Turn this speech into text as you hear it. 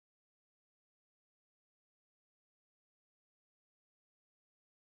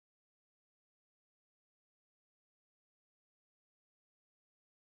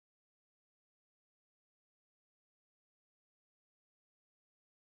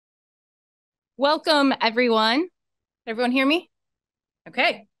Welcome, everyone. Can everyone hear me?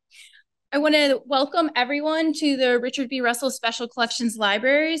 Okay. I want to welcome everyone to the Richard B. Russell Special Collections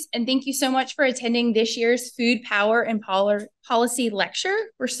Libraries, and thank you so much for attending this year's Food, Power, and Policy Lecture.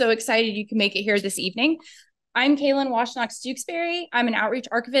 We're so excited you can make it here this evening. I'm Kaylin Washnox-Dukesbury. I'm an outreach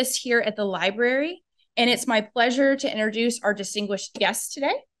archivist here at the library, and it's my pleasure to introduce our distinguished guests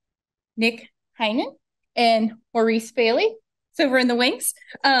today, Nick Heinen and Maurice Bailey. It's over in the wings.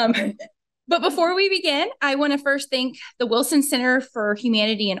 But before we begin, I want to first thank the Wilson Center for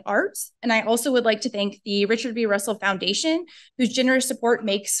Humanity and Arts, and I also would like to thank the Richard B. Russell Foundation, whose generous support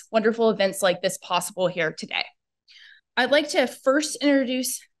makes wonderful events like this possible here today. I'd like to first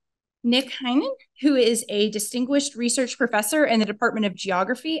introduce Nick Heinen, who is a distinguished research professor in the Department of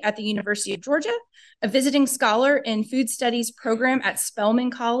Geography at the University of Georgia, a visiting scholar in Food Studies program at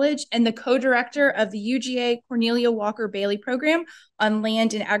Spelman College, and the co-director of the UGA Cornelia Walker Bailey program on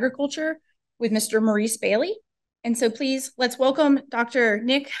land and agriculture with Mr. Maurice Bailey. And so please, let's welcome Dr.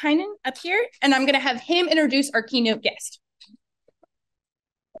 Nick Heinen up here, and I'm gonna have him introduce our keynote guest.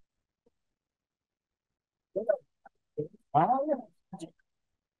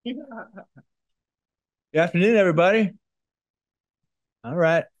 Good afternoon, everybody. All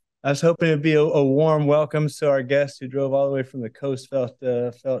right. I was hoping it'd be a warm welcome, so our guests who drove all the way from the coast felt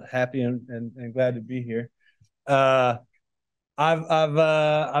happy and glad to be here.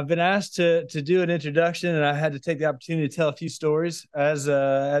 I've been asked to do an introduction, and I had to take the opportunity to tell a few stories as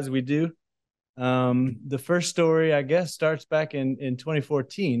we do. The first story, I guess, starts back in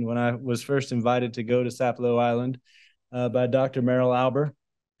 2014 when I was first invited to go to Sapelo Island by Dr. Merrill Alber,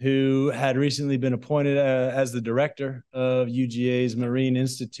 who had recently been appointed as the director of UGA's Marine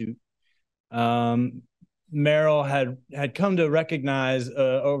Institute. Merrill had come to recognize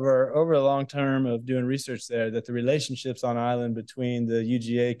over a long term of doing research there that the relationships on island between the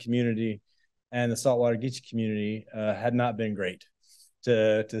UGA community and the Saltwater Geechee community had not been great,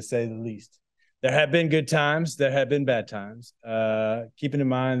 to say the least. There have been good times, there have been bad times. Keeping in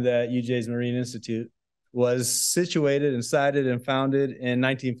mind that UGA's Marine Institute was situated and sited and founded in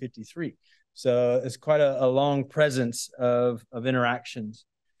 1953. So it's quite a long presence of interactions.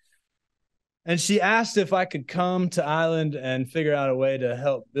 And she asked if I could come to Island and figure out a way to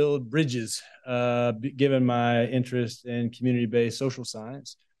help build bridges, given my interest in community-based social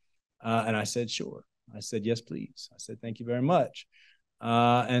science. And I said, sure. I said, yes, please. I said, thank you very much.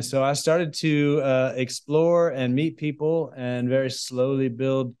 And so I started to explore and meet people and very slowly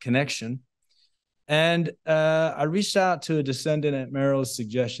build connection. And I reached out to a descendant at Merrill's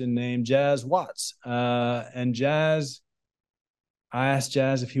suggestion named Jazz Watts. And Jazz, I asked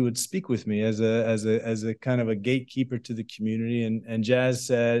Jazz if he would speak with me as a kind of a gatekeeper to the community. And Jazz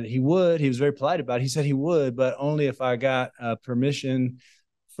said he would. He was very polite about it. He said he would, but only if I got permission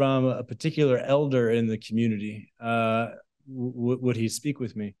from a particular elder in the community would he speak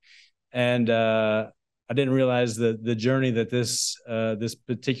with me. And I didn't realize the journey that this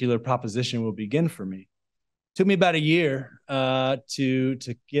particular proposition will begin for me. It took me about a year to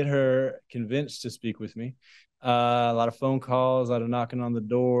get her convinced to speak with me. A lot of phone calls, a lot of knocking on the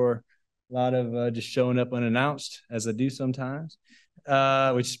door, a lot of just showing up unannounced, as I do sometimes,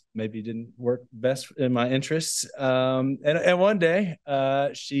 which maybe didn't work best in my interests. And one day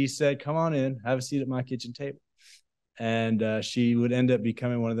she said, come on in, have a seat at my kitchen table. And she would end up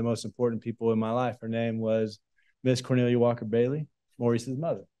becoming one of the most important people in my life. Her name was Miss Cornelia Walker Bailey, Maurice's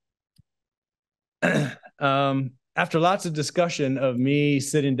mother. After lots of discussion of me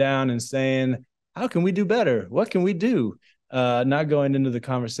sitting down and saying, how can we do better? What can we do? Not going into the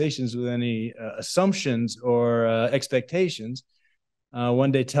conversations with any assumptions or expectations.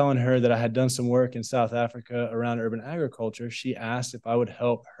 One day telling her that I had done some work in South Africa around urban agriculture, she asked if I would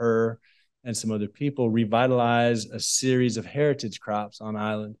help her and some other people revitalize a series of heritage crops on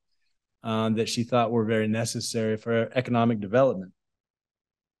island that she thought were very necessary for economic development.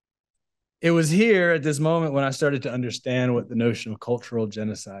 It was here at this moment when I started to understand what the notion of cultural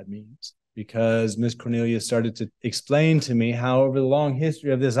genocide means, because Miss Cornelia started to explain to me how over the long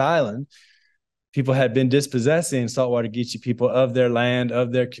history of this island, people had been dispossessing Saltwater Geechee people of their land,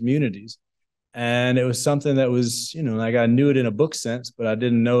 of their communities. And it was something that was, like I knew it in a book sense, but I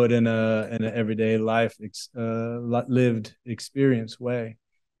didn't know it in an everyday life, lived experience way.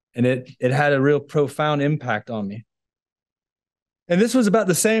 And it had a real profound impact on me. And this was about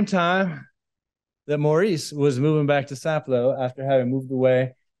the same time that Maurice was moving back to Sapelo after having moved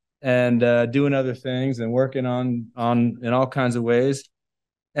away and doing other things and working on in all kinds of ways.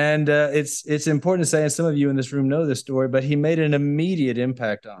 And it's important to say, and some of you in this room know this story, but he made an immediate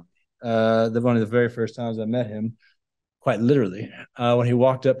impact on me. One of the very first times I met him. quite literally, when he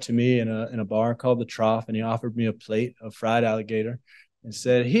walked up to me in a bar called The Trough, and he offered me a plate of fried alligator and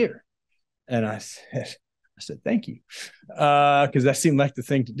said, "Here." And I said, "Thank you," because that seemed like the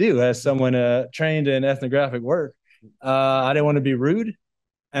thing to do as someone trained in ethnographic work. I didn't want to be rude,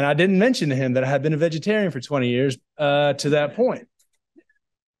 and I didn't mention to him that I had been a vegetarian for 20 years to that point.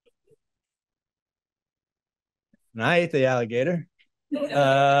 And I ate the alligator.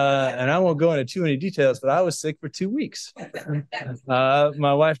 And I won't go into too many details, but I was sick for 2 weeks.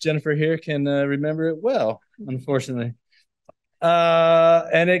 My wife, Jennifer, here can remember it well, unfortunately.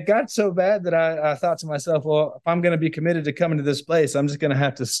 And it got so bad that I thought to myself, well, if I'm going to be committed to coming to this place, I'm just going to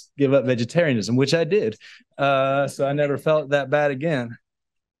have to give up vegetarianism, which I did. So I never felt that bad again.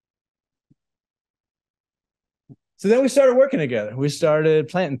 So then we started working together. We started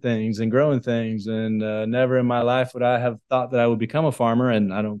planting things and growing things. And never in my life would I have thought that I would become a farmer.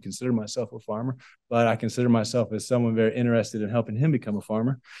 And I don't consider myself a farmer, but I consider myself as someone very interested in helping him become a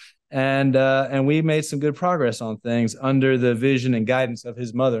farmer. And we made some good progress on things under the vision and guidance of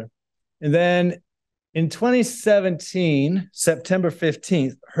his mother. And then in 2017, September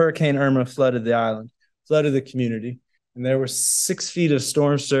 15th, Hurricane Irma flooded the island, flooded the community. And there were 6 feet of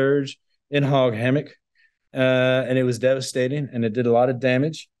storm surge in Hog Hammock. And it was devastating, and it did a lot of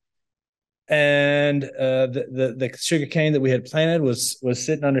damage. And the sugar cane that we had planted was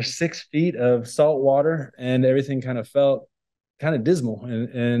sitting under 6 feet of salt water, and everything kind of felt kind of dismal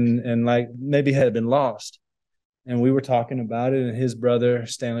and like maybe had been lost. And we were talking about it, and his brother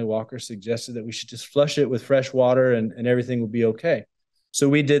Stanley Walker suggested that we should just flush it with fresh water, and everything would be okay. So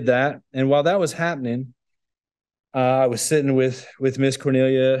we did that, and while that was happening, I was sitting with Miss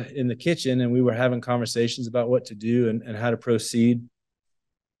Cornelia in the kitchen, and we were having conversations about what to do and how to proceed.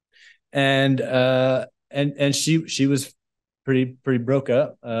 And she was pretty broke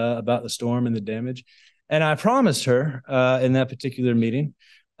up about the storm and the damage. And I promised her in that particular meeting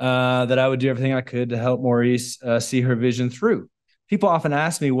that I would do everything I could to help Maurice see her vision through. People often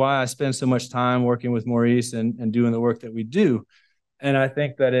ask me why I spend so much time working with Maurice and doing the work that we do. And I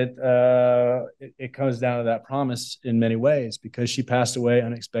think that it comes down to that promise in many ways, because she passed away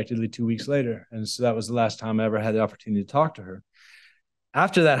unexpectedly 2 weeks later. And so that was the last time I ever had the opportunity to talk to her.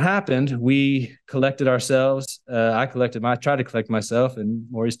 After that happened, we collected ourselves. I tried to collect myself, and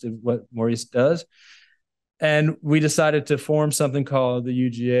Maurice did what Maurice does. And we decided to form something called the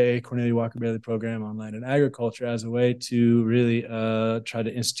UGA Cornelia Walker Bailey Program on Land and Agriculture as a way to really try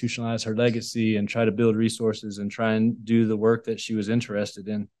to institutionalize her legacy and try to build resources and try and do the work that she was interested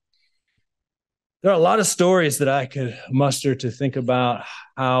in. There are a lot of stories that I could muster to think about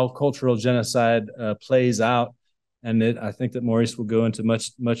how cultural genocide plays out. And I think that Maurice will go into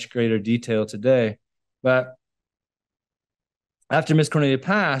much greater detail today. But after Miss Cornelia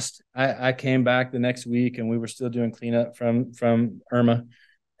passed, I came back the next week, and we were still doing cleanup from Irma.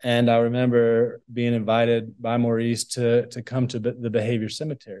 And I remember being invited by Maurice to come to the Behavior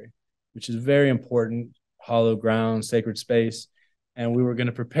Cemetery, which is very important, hollow ground, sacred space. And we were going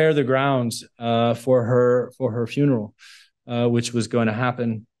to prepare the grounds for her funeral, which was going to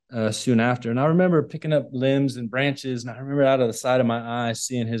happen soon after. And I remember picking up limbs and branches, and I remember out of the side of my eye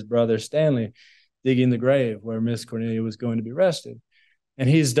seeing his brother Stanley digging the grave where Miss Cornelia was going to be rested. And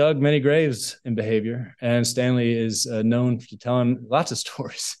he's dug many graves in Behavior, and Stanley is known for telling lots of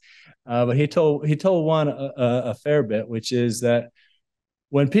stories. But he told one a fair bit, which is that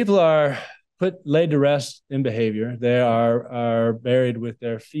when people are laid to rest in Behavior, they are buried with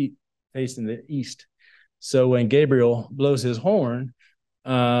their feet facing the east. So when Gabriel blows his horn,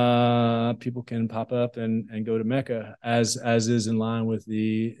 people can pop up and go to Mecca, as is in line with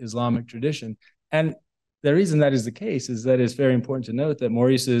the Islamic tradition. And the reason that is the case is that it's very important to note that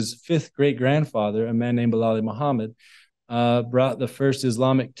Maurice's 5th great-grandfather, a man named Bilal Muhammad, brought the first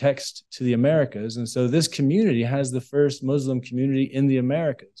Islamic text to the Americas. And so this community has the first Muslim community in the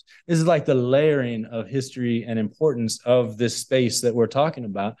Americas. This is like the layering of history and importance of this space that we're talking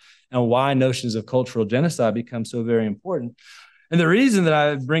about, and why notions of cultural genocide become so very important. And the reason that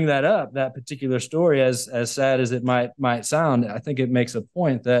I bring that up, that particular story, as sad as it might sound, I think it makes a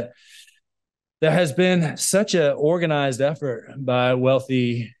point that there has been such an organized effort by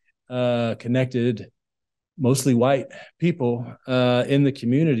wealthy, connected, mostly white people in the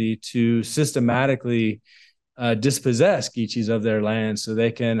community to systematically dispossess Geechees of their land so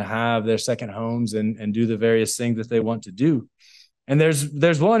they can have their second homes and do the various things that they want to do. And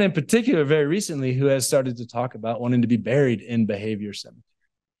there's one in particular very recently who has started to talk about wanting to be buried in Behavior Cemetery.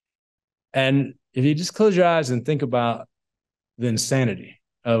 And if you just close your eyes and think about the insanity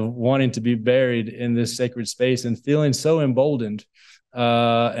of wanting to be buried in this sacred space and feeling so emboldened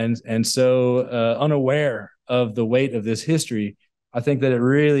and so unaware of the weight of this history, I think that it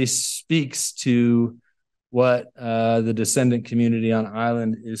really speaks to what the descendant community on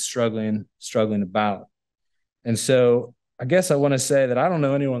island is struggling about. And so I guess I want to say that I don't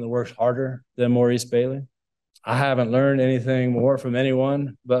know anyone that works harder than Maurice Bailey. I haven't learned anything more from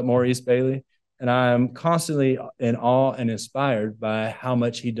anyone but Maurice Bailey. And I'm constantly in awe and inspired by how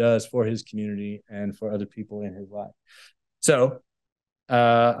much he does for his community and for other people in his life. So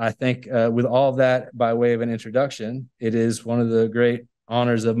I think with all of that by way of an introduction, it is one of the great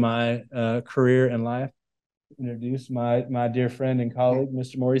honors of my career and life to introduce my dear friend and colleague,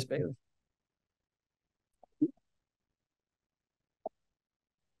 Mr. Maurice Bailey.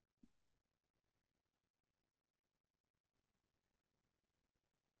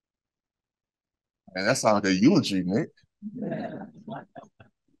 Man, that sounds like a eulogy, Nick.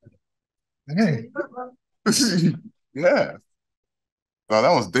 Hey. Yeah. Well,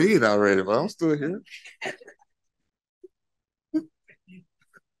 that was dead already, but I'm still here.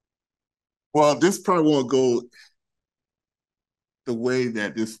 Well, this probably won't go the way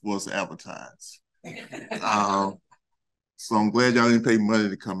that this was advertised. So I'm glad y'all didn't pay money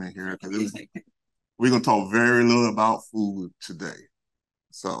to come in here because we're going to talk very little about food today.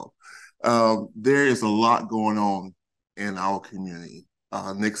 So there is a lot going on in our community.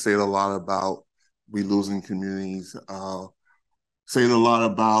 Nick said a lot about we losing communities, said a lot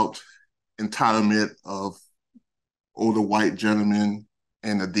about entitlement of older white gentlemen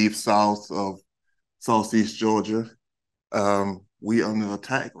in the deep south of Southeast Georgia. We under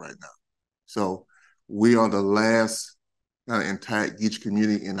attack right now. So we are the last kind of intact Geechee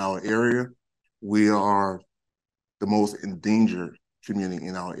community in our area. We are the most endangered community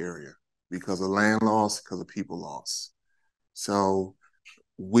in our area because of land loss, because of people loss. So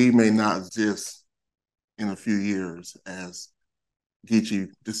we may not exist in a few years as Geechee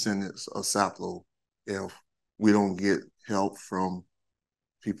descendants of Sapelo if we don't get help from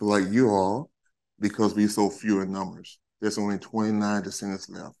people like you all because we're so few in numbers. There's only 29 descendants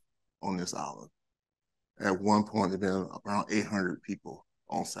left on this island. At one point, there have been around 800 people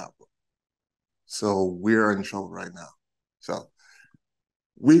on Sapelo. So we're in trouble right now. So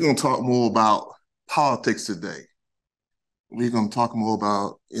we're going to talk more about politics today. We're going to talk more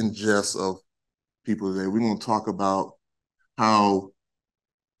about injustice of people today. We're going to talk about how,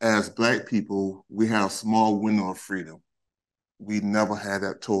 as Black people, we have a small window of freedom. We never had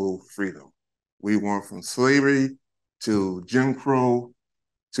that total freedom. We went from slavery to Jim Crow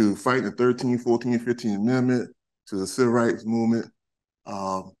to fighting the 13th, 14th, 15th Amendment to the Civil Rights Movement.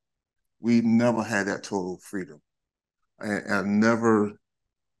 We never had that total freedom. I never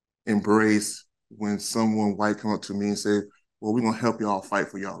embraced when someone white come up to me and say, well, we're going to help y'all fight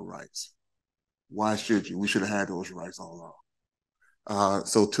for y'all rights. Why should you? We should have had those rights all along.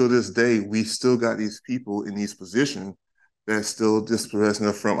 So to this day, we still got these people in these positions that still dispossessing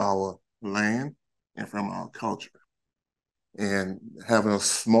us from our land and from our culture. And having a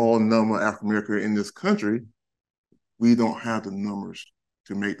small number of African Americans in this country, we don't have the numbers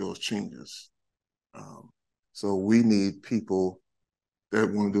to make those changes. So we need people that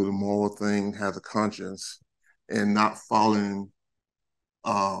want to do the moral thing, have the conscience, and not following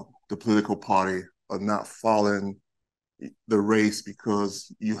the political party or not following the race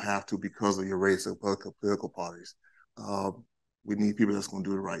because you have to because of your race or political parties. We need people that's going to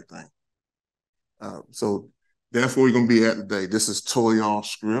do the right thing. So that's where we're going to be at today. This is totally off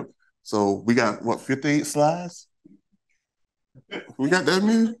script. So we got, what, 58 slides? We got that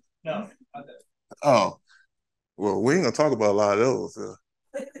many? No, not that. Oh, well, we ain't going to talk about a lot of those.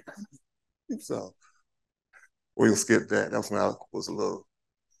 So we're going to skip that. That's when I was a little...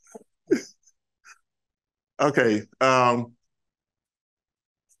 Okay.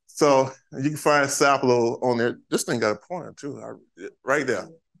 So you can find Sapelo on there. This thing got a pointer too, right there.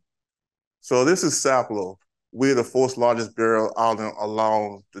 So this is Sapelo. We're the fourth largest burial island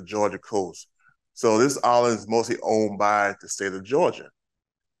along the Georgia coast. So this island is mostly owned by the state of Georgia.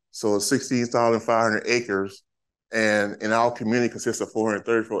 So it's 16,500 acres, and in our community consists of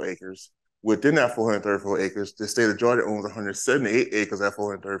 434 acres. Within that 434 acres, the state of Georgia owns 178 acres at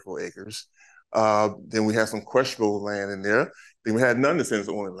 434 acres. Then we have some questionable land in there. Then we had non-descendants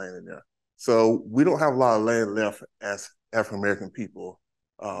owning land in there. So we don't have a lot of land left as African-American people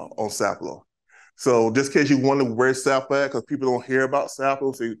on Sapelo. So just in case you wonder where's Sapelo at, because people don't hear about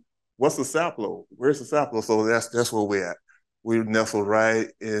Sapelo, say, what's the Sapelo? Where's the Sapelo? So that's where we're at. We're nestled right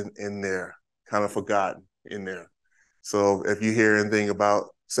in there, kind of forgotten in there. So if you hear anything about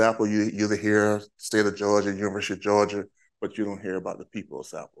Sapelo, you either hear state of Georgia, University of Georgia, but you don't hear about the people of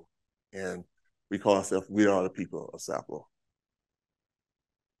Sapelo. And we call ourselves, we are the people of Sapelo.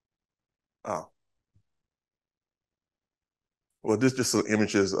 Oh. Well, this is just some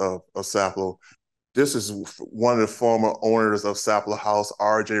images of Sapelo. This is one of the former owners of Sapelo House,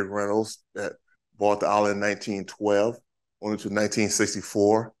 R.J. Reynolds, that bought the island in 1912, only to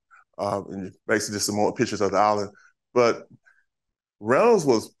 1964. And basically just some more pictures of the island. But Reynolds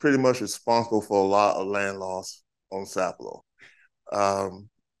was pretty much responsible for a lot of land loss on Sapelo.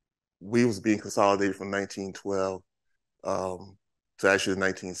 We was being consolidated from 1912 to actually the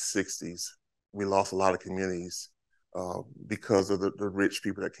 1960s. We lost a lot of communities because of the rich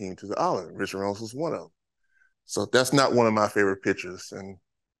people that came to the island. Richard Reynolds was one of them. So that's not one of my favorite pictures, and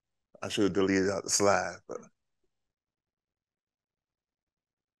I should have deleted out the slide. But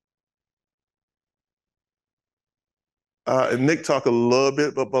and Nick talked a little bit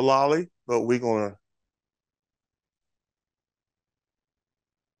about Balali, but we're gonna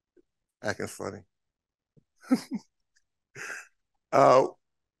acting funny.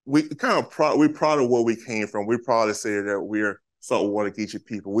 We kind of we're proud of where we came from. We're proud to say that we're Saltwater Geechee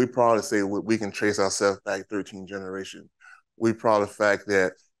people. We're proud to say we can trace ourselves back 13 generations. We're proud of the fact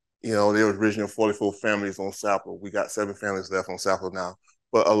that, you know, there was originally 44 families on Sapelo. We got 7 families left on Sapelo now.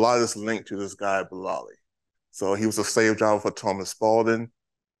 But a lot of this linked to this guy, Balali. So he was a slave driver for Thomas Spalding.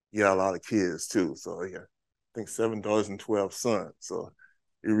 He had a lot of kids too. So yeah, I think 7 daughters and 12 sons. So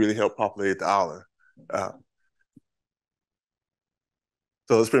he really helped populate the island.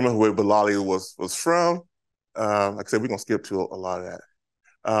 So it's pretty much where Balali was from. Like I said, we're gonna skip to a lot of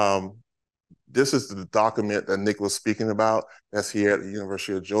that. This is the document that Nick was speaking about. That's here at the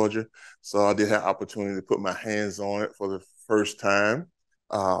University of Georgia. So I did have opportunity to put my hands on it for the first time.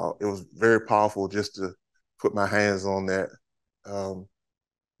 It was very powerful just to put my hands on that,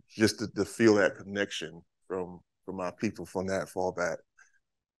 just to feel that connection from my people from that far back.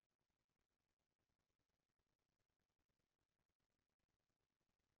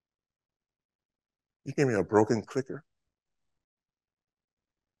 You gave me a broken clicker.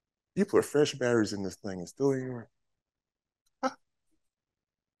 You put fresh batteries in this thing and still ain't working.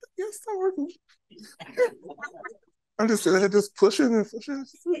 Yes, it's not working. I'm just pushing and pushing.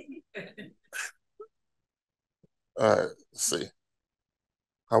 All right, let's see.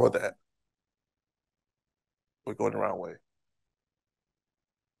 How about that? We're going the wrong way.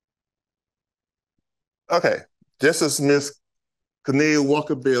 Okay, this is Miss Cornelia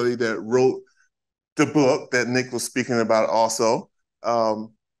Walker Bailey that wrote the book that Nick was speaking about also.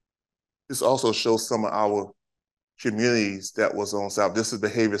 This also shows some of our communities that was on South. This is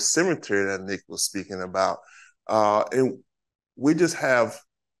Behavior Cemetery that Nick was speaking about. And we just have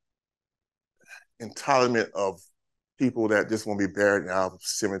entitlement of people that just want to be buried in our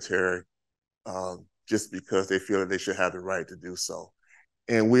cemetery just because they feel that they should have the right to do so.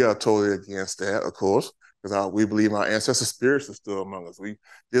 And we are totally against that, of course, because we believe our ancestors' spirits are still among us. We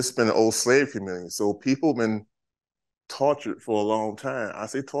just been an old slave community. So people have been tortured for a long time. I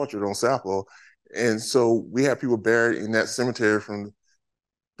say tortured on Sapelo. And so we have people buried in that cemetery from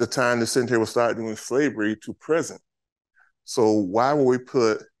the time the cemetery was started doing slavery to present. So why would we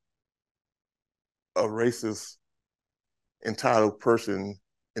put a racist, entitled person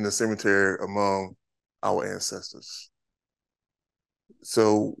in the cemetery among our ancestors?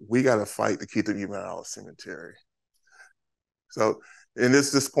 So we got to fight to keep them even in our cemetery. So, and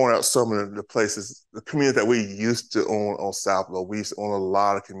this just point out some of the places, the community that we used to own on Sapelo. We used to own a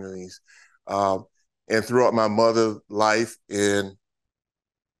lot of communities. And throughout my mother's life and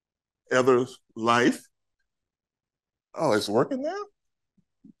Heather's life, oh, it's working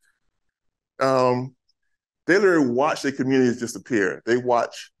now? They literally watch their communities disappear. They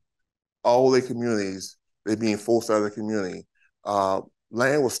watch all their communities, they being forced out of the community.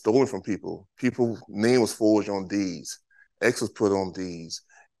 Land was stolen from people. People's name was forged on deeds. X was put on deeds.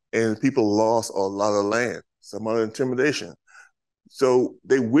 And people lost a lot of land, some other intimidation. So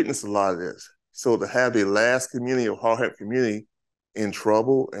they witnessed a lot of this. So to have the last community, a hard-hit community, in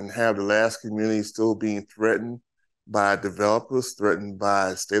trouble and have the last community still being threatened by developers, threatened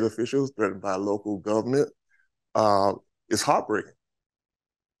by state officials, threatened by local government, it's heartbreaking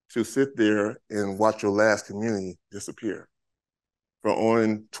to sit there and watch your last community disappear. From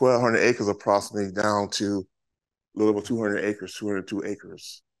owning 1,200 acres approximately down to a little over 200 acres, 202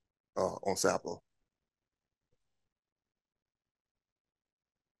 acres on Sapelo.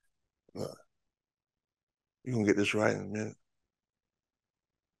 You're gonna get this right in a minute.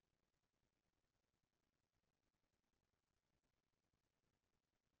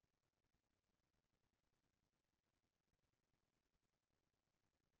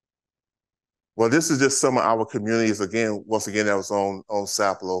 Well, this is just some of our communities. Again, once again, that was on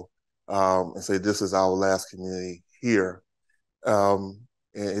Sapelo, and say this is our last community here. And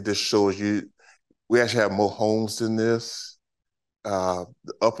it just shows you, we actually have more homes than this. The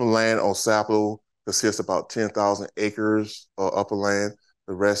upland land on Sapelo consists about 10,000 acres of upland land.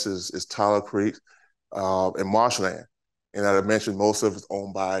 The rest is Tyler Creek and marshland. And as I mentioned, most of it's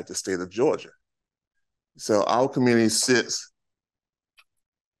owned by the state of Georgia. So our community sits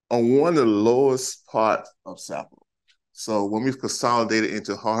on one of the lowest parts of Sapelo. So when we consolidated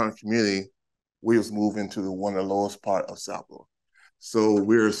into Harlem community, we was moving to one of the lowest part of Sapelo. So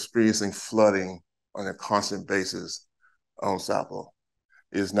we're experiencing flooding on a constant basis on Sapelo.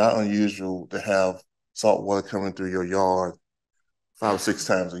 It's not unusual to have salt water coming through your yard 5 or 6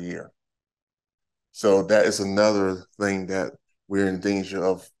 times a year. So that is another thing that we're in danger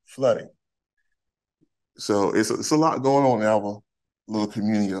of flooding. So it's a lot going on in our little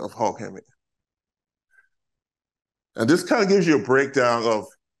community of Hog Hammock. And this kind of gives you a breakdown of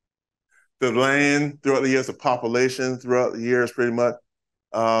the land throughout the years, the population throughout the years, pretty much.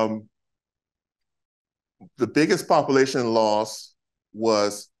 The biggest population loss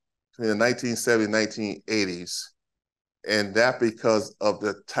was in the 1970s, 1980s, and that because of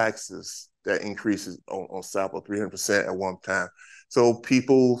the taxes that increases on Sapelo, 300% at one time. So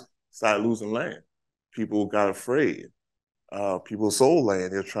people started losing land. People got afraid. People sold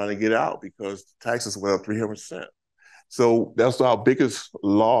land. They're trying to get out because taxes went up 300%. So that's our biggest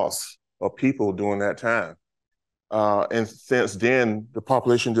loss of people during that time. And since then, the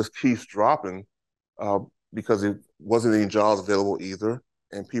population just keeps dropping because it wasn't any jobs available either,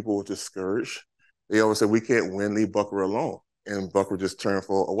 and people were discouraged. They always said, we can't win, leave Buckner alone. And Buckner just turned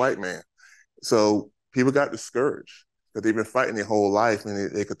for a white man. So people got discouraged because they've been fighting their whole life,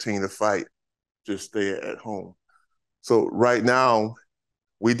 and they continue to fight to stay at home. So right now,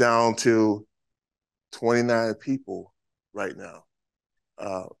 we down to 29 people right now.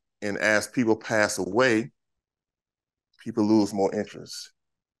 And as people pass away, people lose more interest.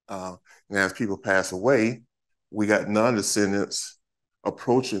 And as people pass away, we got non-descendants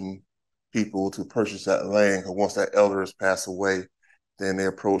approaching people to purchase that land. Because once that elder has passed away, then they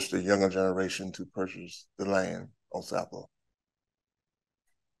approach the younger generation to purchase the land on Sapelo.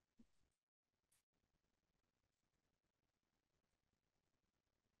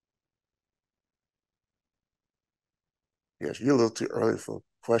 Yes, you're a little too early for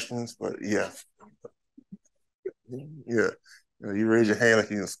questions, but yeah. Yeah. You raise your hand like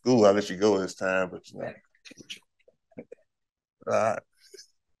you're in school, I'll let you go this time, but you know.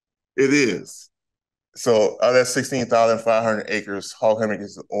 It is. So out of that 16,500 acres, Hog Hammock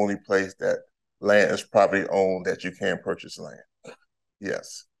is the only place that land is privately owned that you can purchase land.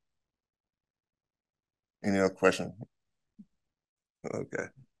 Yes. Any other question? Okay.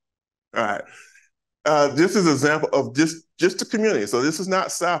 All right. This is an example of just the community. So this is not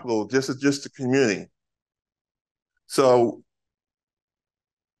Sapelo, this is just the community. So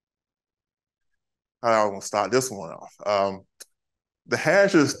how do I want to start this one off? The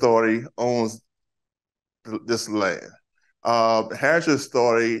Heritage Authority owns this land. The Heritage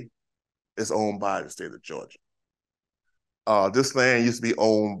Authority is owned by the state of Georgia. This land used to be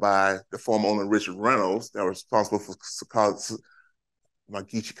owned by the former owner, Richard Reynolds, that was responsible for my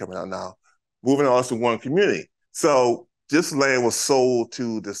Geechee coming out now, moving us to one community. So this land was sold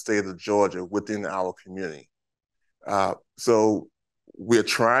to the state of Georgia within our community. So we're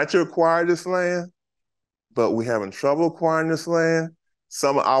trying to acquire this land, but we're having trouble acquiring this land.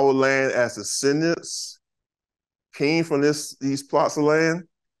 Some of our land as descendants came from these plots of land,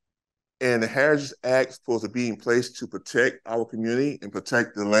 and the Heritage Act is supposed to be in place to protect our community and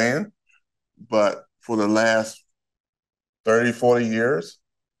protect the land. But for the last 30, 40 years,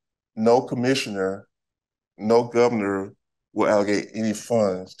 no commissioner, no governor will allocate any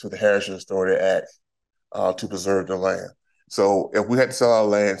funds to the Heritage Authority Act to preserve the land. So if we had to sell our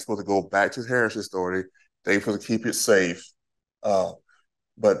land, it's supposed to go back to the Heritage Authority. They're supposed to keep it safe,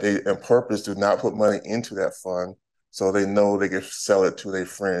 but they on purpose do not put money into that fund, so they know they can sell it to their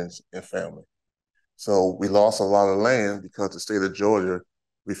friends and family. So we lost a lot of land because the state of Georgia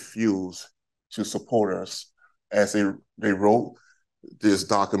refused to support us, as they wrote this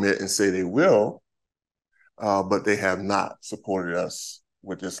document and say they will, but they have not supported us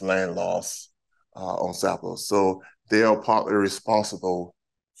with this land loss on Sapelo. So they are partly responsible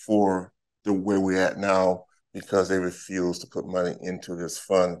for where we're at now, because they refuse to put money into this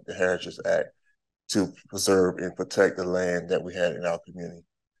fund, the Heritage Act, to preserve and protect the land that we had in our community.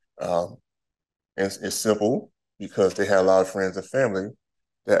 And it's simple, because they had a lot of friends and family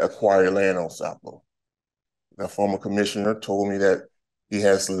that acquired land on Sapelo. The former commissioner told me that he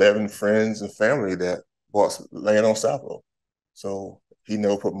has 11 friends and family that bought land on Sapelo. So he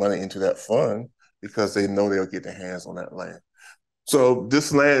never put money into that fund because they know they'll get their hands on that land. So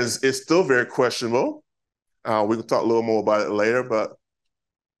this land is still very questionable. We can talk a little more about it later, but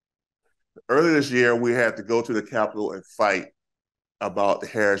earlier this year, we had to go to the Capitol and fight about the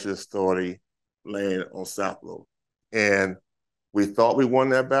Heritage Authority land on Sapelo. And we thought we won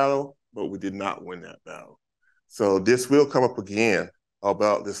that battle, but we did not win that battle. So this will come up again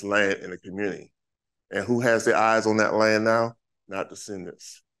about this land in the community. And who has their eyes on that land now? Not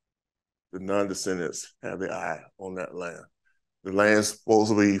descendants. The non-descendants have their eye on that land. The land is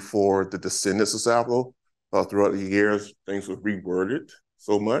supposed to be for the descendants of Sapelo. Throughout the years, things were reworded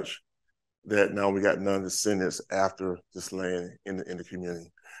so much that now we got non-descendants after this land in the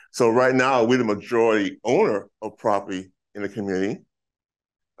community. So right now, we're the majority owner of property in the community,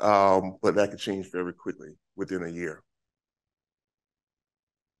 but that could change very quickly within a year.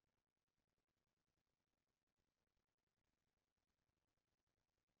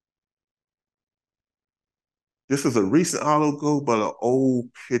 This is a recent article, but an old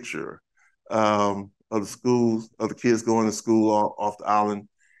picture of the schools, of the kids going to school off the island.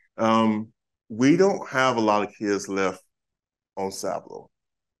 We don't have a lot of kids left on Sapelo.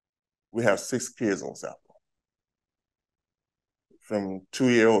 We have 6 kids on Sapelo, from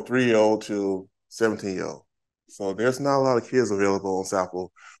 2-year-old, 3-year-old to 17-year-old. So there's not a lot of kids available on Sapelo,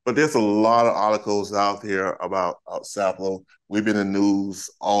 but there's a lot of articles out there about Sapelo. We've been in the news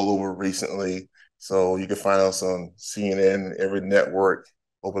all over recently. So you can find us on CNN, every network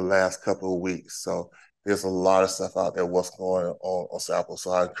over the last couple of weeks. So there's a lot of stuff out there, what's going on Sapelo.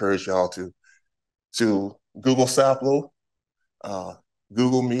 So I encourage y'all to Google Sapelo,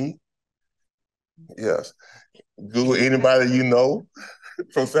 Google me. Yes. Google anybody you know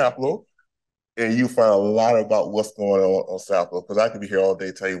from Sapelo, and you find a lot about what's going on Sapelo, because I could be here all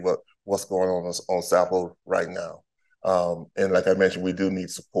day tell you what's going on Sapelo right now. And like I mentioned, we do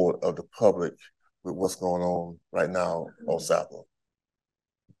need support of the public with what's going on right now on Sapelo.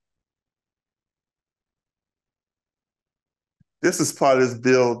 This is part of this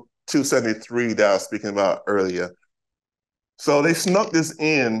Bill 273 that I was speaking about earlier. So they snuck this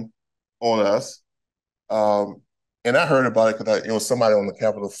in on us. And I heard about it because it was somebody on the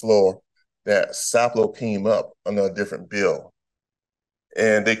Capitol floor that Sapelo came up under a different bill.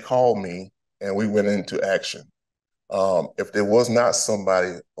 And they called me and we went into action. If there was not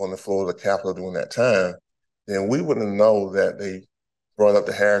somebody on the floor of the Capitol during that time, then we wouldn't know that they brought up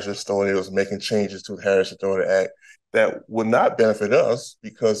the Heritage Authority, was making changes to the Heritage Authority Act that would not benefit us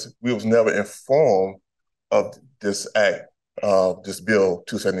because we was never informed of this act, this Bill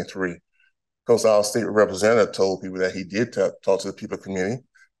 273. Because our state representative told people that he did talk to the people of the community,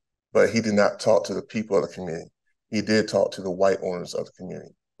 but he did not talk to the people of the community. He did talk to the white owners of the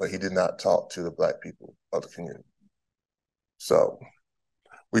community, but he did not talk to the Black people of the community. So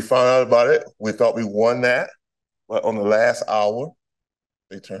we found out about it. We thought we won that, but on the last hour,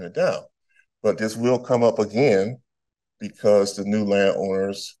 they turned it down. But this will come up again because the new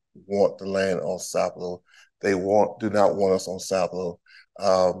landowners want the land on Sapelo. They do not want us on Sapelo.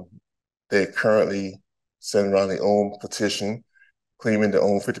 They're currently sending around their own petition, claiming they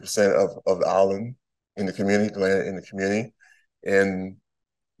own 50% of the island in the community, the land in the community. And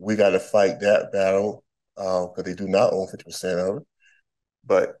we got to fight that battle because they do not own 50% of it.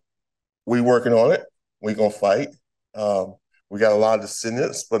 But we're working on it. We're going to fight. We got a lot of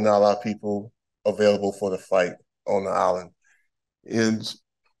descendants, but not a lot of people available for the fight on the island. And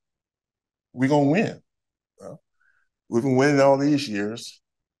we're going to win. We've been winning all these years.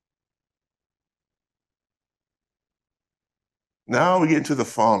 Now we get into the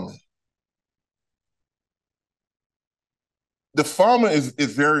farming. The farming is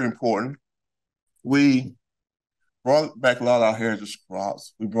very important. We brought back a lot of our heritage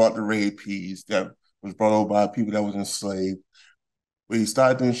crops. We brought the red peas that was brought over by people that was enslaved. We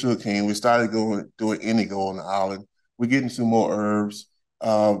started doing sugarcane. We started doing indigo on the island. We're getting some more herbs.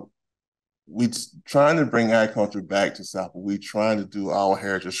 We're trying to bring agriculture back to Sapelo. We're trying to do our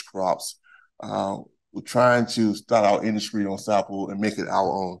heritage crops. We're trying to start our industry on Sapelo and make it our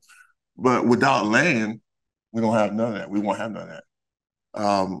own. But without land, we don't have none of that. We won't have none of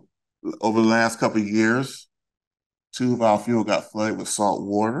that. Over the last couple of years, 2 of our fields got flooded with salt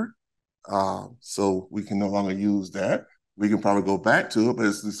water. So we can no longer use that. We can probably go back to it, but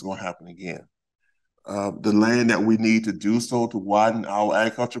this is going to happen again. The land that we need to do so to widen our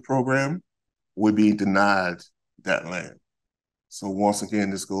agriculture program, we're being denied that land. So once again,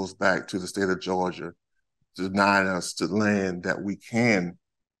 this goes back to the state of Georgia, denying us the land that we can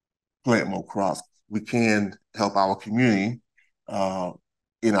plant more crops. We can help our community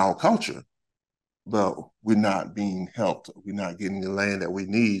in our culture, but we're not being helped. We're not getting the land that we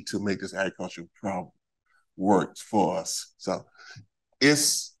need to make this agricultural problem work for us. So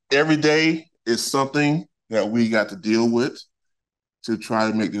it's every day is something that we got to deal with to try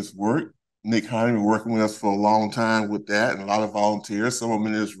to make this work. Nick Honey been working with us for a long time with that, and a lot of volunteers, some of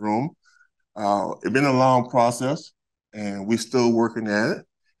them in this room. It's been a long process, and we're still working at it,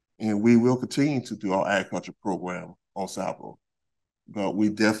 and we will continue to do our agriculture program on Sapelo. But we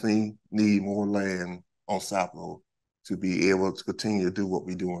definitely need more land on Sapelo to be able to continue to do what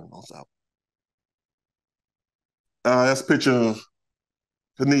we're doing on Sapelo. That's a picture of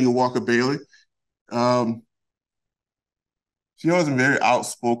Cornelia Walker Bailey. She wasn't very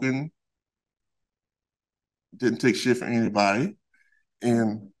outspoken, didn't take shit from anybody.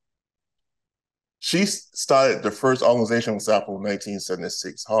 And she started the first organization on Sapelo in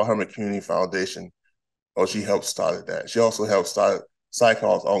 1976, Hall Hermit Community Foundation. Oh, she helped start that. She also helped start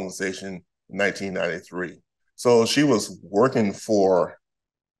Cyclops organization in 1993. So she was working for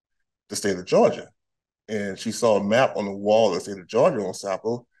the state of Georgia. And she saw a map on the wall of the state of Georgia on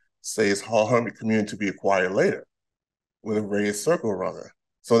Sapelo, says Hall Hermit community to be acquired later, with a raised circle around it.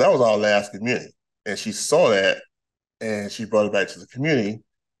 So that was our last community. And she saw that, and she brought it back to the community,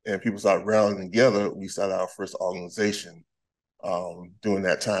 and people started rallying together. We started our first organization during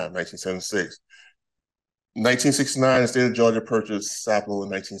that time, 1976. 1969, the state of Georgia purchased Sapelo in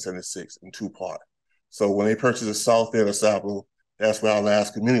 1976 in two parts. So when they purchased the south end of Sapelo, that's where our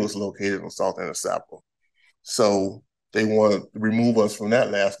last community was located, on the south end of Sapelo. So they wanted to remove us from that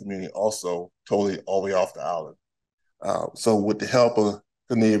last community also, totally all the way off the island. So with the help of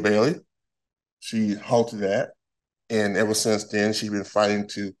Cornelia Bailey, she halted that. And ever since then, she's been fighting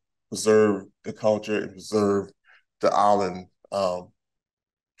to preserve the culture and preserve the island,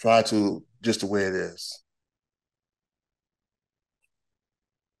 try to just the way it is.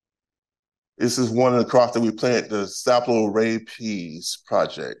 This is one of the crops that we plant, the Sapelo Ray Peas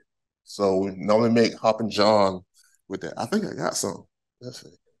project. So we normally make Hoppin' John with that. I think I got some. Let's see.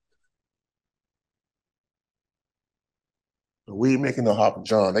 But we ain't making no Hoppin'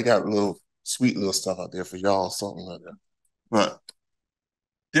 John. They got little sweet little stuff out there for y'all, something like that. But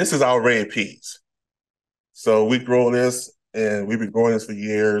this is our red peas. So we grow this, and we've been growing this for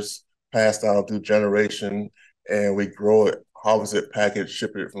years, passed down through generation, and we grow it, harvest it, package,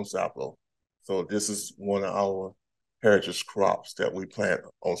 ship it from Sapelo. So this is one of our heritage crops that we plant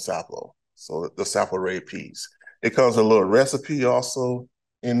on Sapelo. So the Sapelo red peas. It comes with a little recipe also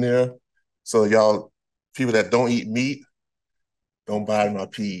in there. So y'all, people that don't eat meat, don't buy my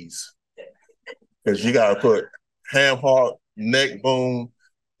peas. Because you gotta put ham hock, neck bone,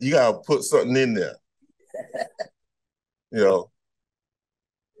 you gotta put something in there. You know,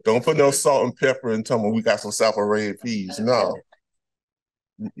 don't put no salt and pepper and tell me we got some Sapelo red peas. No.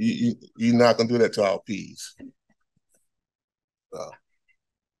 You're not gonna do that to our peas.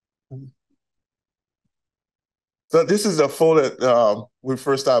 So this is a photo that we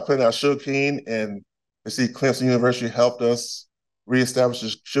first started planting our sugarcane, and you see Clemson University helped us reestablish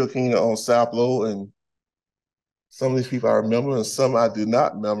the sugarcane on Sapelo, and some of these people I remember and some I do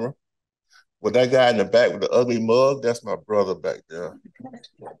not remember. With that guy in the back with the ugly mug, that's my brother back there.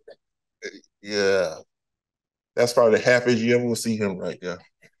 Yeah. That's probably the happiest you ever will see him right there.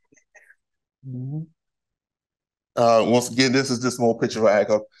 Mm-hmm. Once again, this is just a small picture of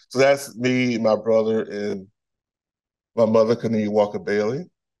Agco. So that's me, my brother, and my mother, Cornelia Walker Bailey.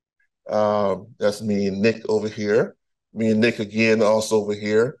 That's me and Nick over here. Me and Nick again also over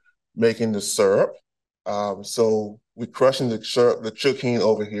here making the syrup. So we're crushing the syrup, the sugarcane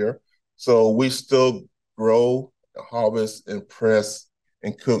over here. So we still grow, harvest, and press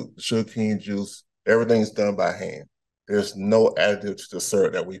and cook the sugarcane juice. Everything's done by hand. There's no additive to the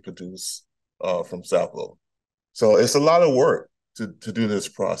syrup that we produce from Sapelo. So it's a lot of work to do this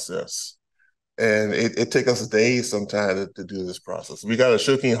process. And it takes us days sometimes to do this process. We got a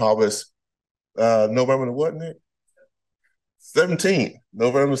sugarcane harvest November the what, Nick? 17th,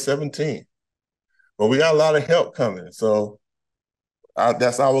 November 17th. But we got a lot of help coming. So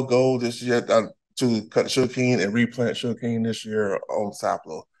that's our goal this year, to cut sugarcane and replant sugarcane this year on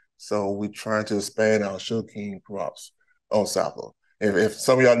Sapelo. So we're trying to expand our sugarcane crops on Sapelo. If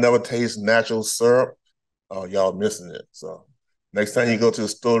some of y'all never taste natural syrup, y'all missing it. So next time you go to the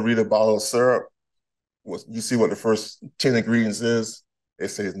store, read a bottle of syrup, you see what the first 10 ingredients is, it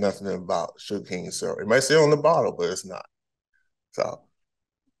says nothing about sugarcane syrup. It might say on the bottle, but it's not.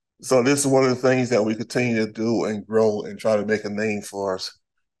 So this is one of the things that we continue to do and grow and try to make a name for us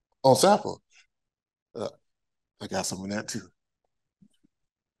on Sapelo. I got some of that too.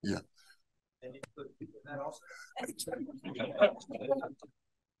 Yeah.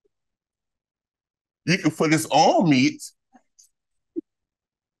 You can put this on meat.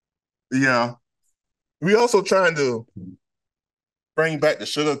 Yeah. We also trying to bring back the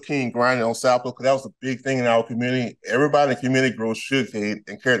sugar cane grinding on Sapelo because that was a big thing in our community. Everybody in the community grows sugar cane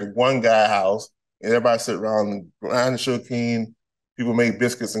and carried to one guy's house, and everybody sit around and grind the sugar cane. People made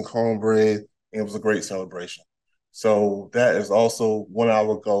biscuits and cornbread, and it was a great celebration. So that is also one of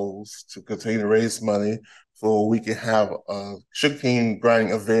our goals, to continue to raise money so we can have a sugarcane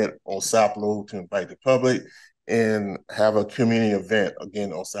grinding event on Sapelo to invite the public, and have a community event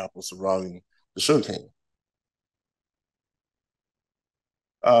again on Sapelo surrounding the sugarcane.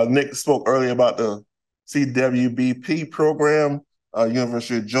 Nick spoke earlier about the CWBP program,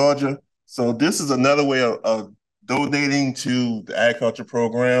 University of Georgia. So this is another way of donating to the agriculture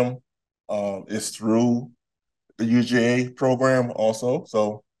program. It's through the UGA program also.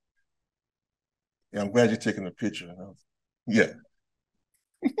 So yeah, I'm glad you're taking a picture. Yeah.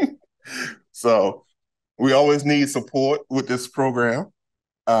 So we always need support with this program.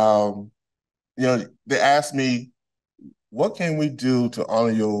 They asked me, what can we do to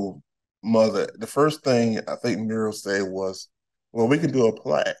honor your mother? The first thing I think Muriel said was, well, we can do a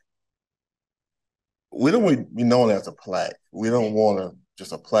plaque. We don't want to be known as a plaque. We don't want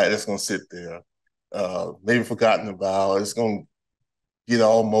just a plaque that's going to sit there, maybe forgotten about. It's going to get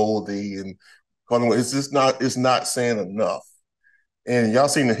all moldy, and it's just not saying enough. And y'all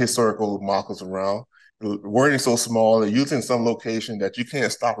seen the historical markers around. The wording is so small, they're used in some location that you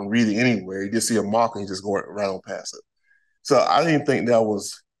can't stop and read it anywhere. You just see a marker and you just go right on past it. So I didn't think that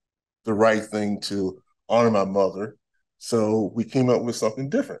was the right thing to honor my mother. So we came up with something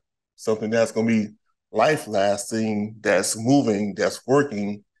different, something that's going to be life lasting, that's moving, that's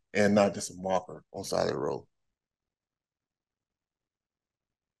working, and not just a marker on the side of the road.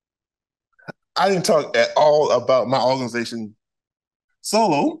 I didn't talk at all about my organization,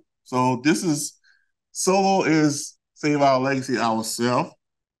 Solo. So Solo is Save Our Legacy Ourself.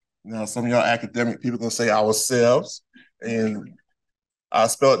 Now, some of y'all academic people are going to say ourselves, and I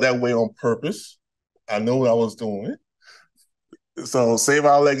spelled it that way on purpose. I know what I was doing. So Save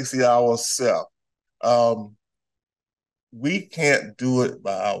Our Legacy Ourself. We can't do it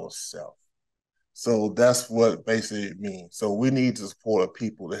by ourselves. So that's what basically it means. So we need to support the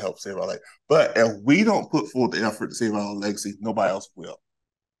people to help save our legacy. But if we don't put forth the effort to save our legacy, nobody else will.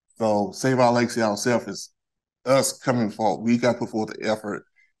 So Save Our Legacy Ourself is us coming forward. We got to put forth the effort,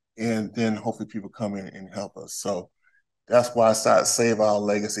 and then hopefully people come in and help us. So that's why I started Save Our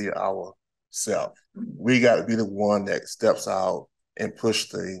Legacy Ourself. We got to be the one that steps out and push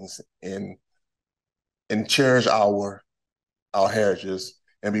things and cherish our heritage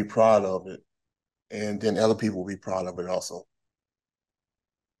and be proud of it. And then other people will be proud of it also.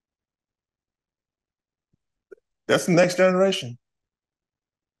 That's the next generation.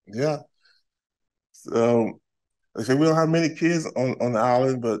 Yeah. So they say we don't have many kids on the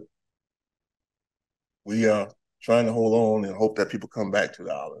island, but we are trying to hold on and hope that people come back to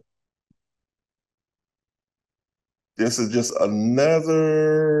the island. This is just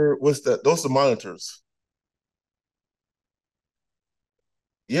another, what's that? Those are monitors.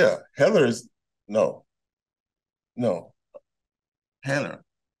 Yeah, Heather is, no. Hannah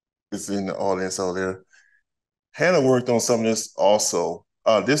is in the audience over there. Hannah worked on some of this also.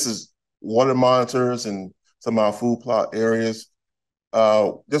 This is water monitors in some of our food plot areas.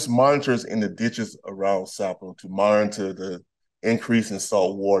 Just monitors in the ditches around Sapelo to monitor the increase in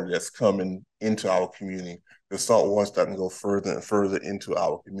salt water that's coming into our community. The salt water is starting to go further and further into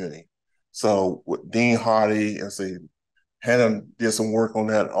our community. So with Dean Hardy and Hannah did some work on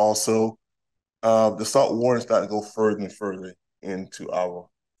that also. The salt water is starting to go further and further into our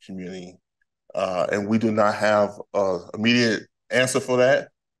community. And we do not have an immediate answer for that.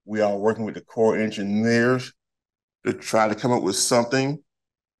 We are working with the Corps engineers to try to come up with something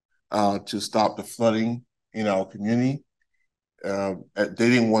to stop the flooding in our community. They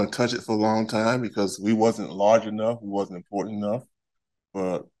didn't want to touch it for a long time because we wasn't large enough, we wasn't important enough.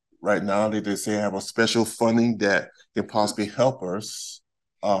 But right now they say have a special funding that can possibly help us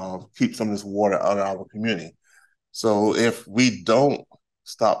keep some of this water out of our community. So if we don't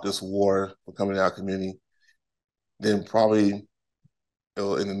stop this water from coming to our community, then probably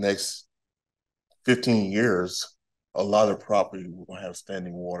in the next 15 years, a lot of property will gonna have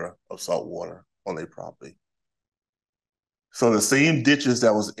standing water of salt water on their property. So the same ditches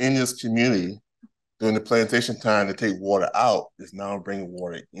that was in this community during the plantation time to take water out is now bringing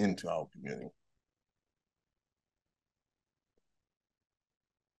water into our community.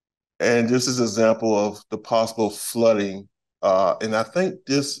 And this is an example of the possible flooding. And I think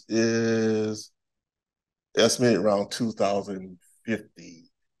this is estimated around 2050.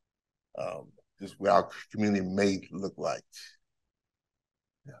 Just where our community may look like.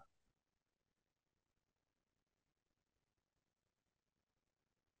 Yeah.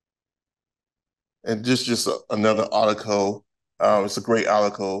 and just another article. It's a great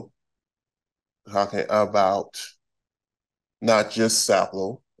article talking about not just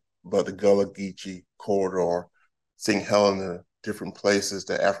Sapelo, but the Gullah Geechee corridor, St. Helena, different places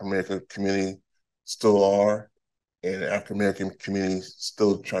that African American community still are, and African American community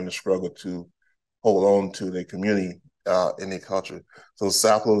still trying to struggle to hold on to their community in their culture. So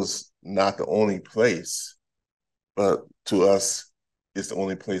Sapelo is not the only place, but to us, it's the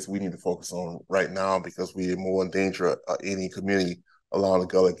only place we need to focus on right now because we are more in danger of any community along the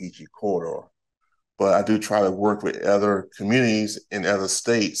Gullah Geechee corridor. But I do try to work with other communities in other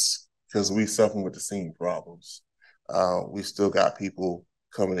states because we suffering with the same problems. We still got people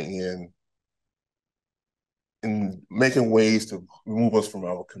coming in and making ways to remove us from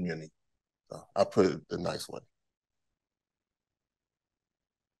our community. I put it the nice way.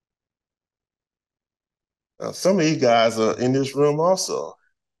 Some of you guys are in this room also.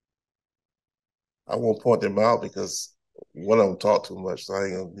 I won't point them out because one of them talk too much, so I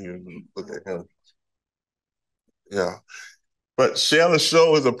ain't gonna even look at him. Yeah. But Share the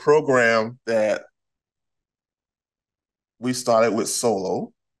Show is a program that we started with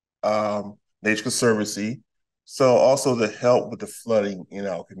Solo, Nature Conservancy. So also to help with the flooding in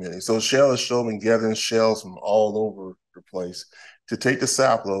our community. So Share the Show been gathering shells from all over the place to take the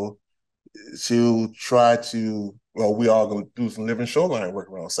Sapelo to try to, well, we are going to do some living shoreline work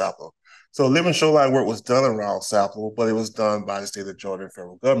around Sapelo. So living shoreline work was done around Sapelo, but it was done by the state of Georgia and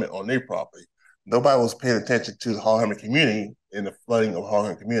federal government on their property. Nobody was paying attention to the Hall-Hammer community and the flooding of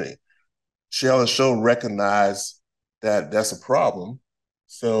Hall-Hammer community. Shell and Show recognized that that's a problem.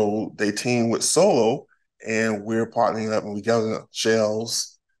 So they teamed with Solo, and we're partnering up and we gather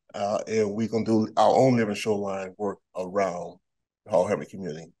shells, and we're going to do our own living shoreline work around the Hall-Hammer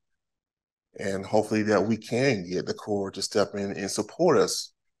community. And hopefully that we can get the Corps to step in and support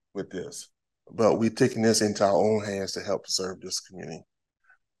us with this. But we're taking this into our own hands to help serve this community.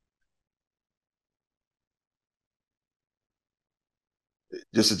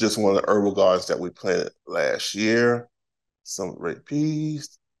 This is just one of the herbal gardens that we planted last year. Some red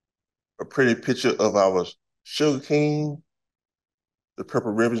peas, a pretty picture of our sugar cane, the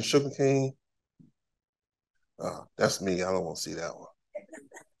purple ribbon sugar cane. That's me. I don't want to see that one.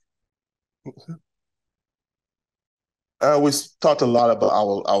 We talked a lot about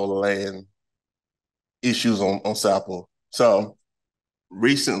our land issues on Sapelo. So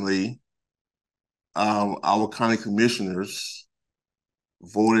recently, our county commissioners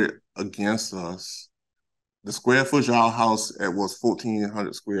voted against us. The square footage of our house was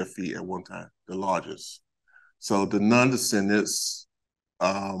 1,400 square feet at one time, the largest. So the non-descendants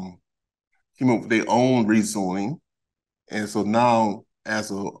came up with their own rezoning. And so now,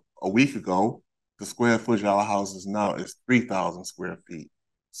 as a week ago, the square footage of our house is 3,000 square feet.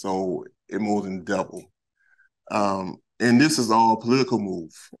 So it more than doubled. And this is all a political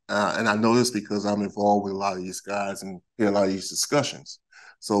move. And I know this because I'm involved with a lot of these guys and hear a lot of these discussions.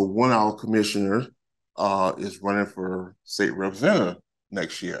 So one of our commissioners is running for state representative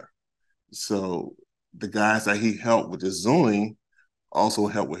next year. So the guys that he helped with this zoning also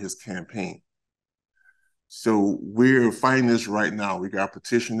helped with his campaign. So we're fighting this right now. We got a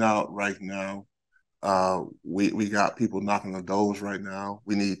petition out right now. We got people knocking on doors right now.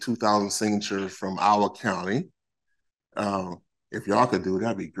 We need 2,000 signatures from our county. If y'all could do it,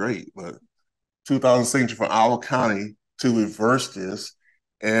 that'd be great. But 2,000 signatures from our county to reverse this.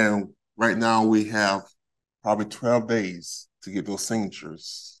 And right now we have probably 12 days to get those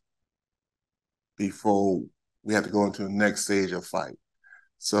signatures before we have to go into the next stage of fight.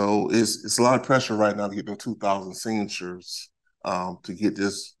 So it's a lot of pressure right now to get those 2,000 signatures to get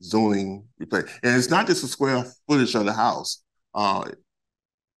this zoning replaced. And it's not just the square footage of the house.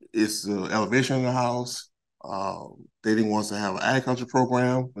 It's the elevation of the house. They didn't want us to have an agriculture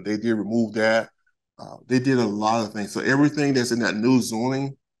program, but they did remove that. They did a lot of things. So everything that's in that new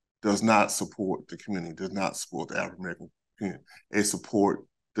zoning does not support the community, does not support the African American community. They support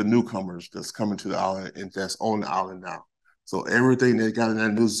the newcomers that's coming to the island and that's on the island now. So everything they got in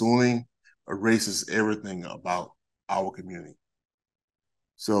that new zoning erases everything about our community.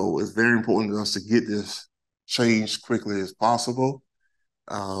 So it's very important to us to get this changed quickly as possible.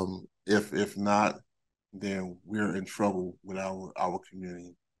 If not, then we're in trouble with our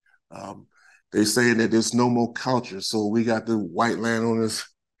community. They're saying that there's no more culture. So we got the white landowners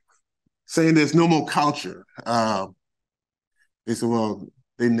saying there's no more culture. They said, well,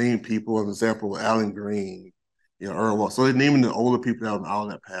 they name people, an example, Alan Green, Earl Walker. So they're naming the older people out on the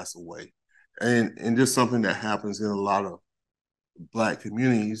island that passed away. And just something that happens in a lot of Black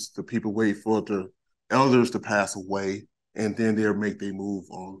communities, the people wait for the elders to pass away, and then they'll make their move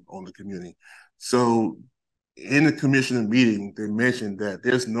on the community. So in the commission meeting, they mentioned that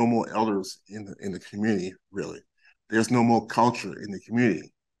there's no more elders in the community, really. There's no more culture in the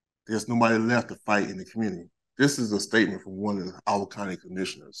community. There's nobody left to fight in the community. This is a statement from one of our county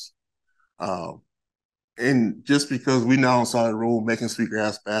commissioners. And just because we now on Solid Road making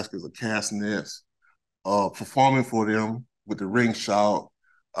sweetgrass baskets or cast nets, performing for them with the ring shout,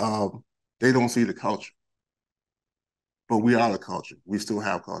 they don't see the culture. But we are the culture. We still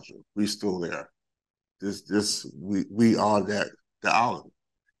have culture. We still there. We are the island.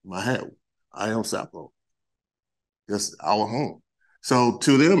 In my head, I am Sapelo. That's our home. So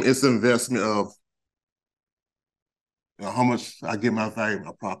to them, it's an investment of how much I get my value of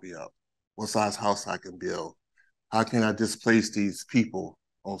my property up, what size house I can build, how can I displace these people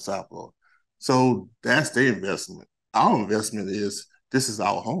on Sapelo. So that's their investment. Our investment is this is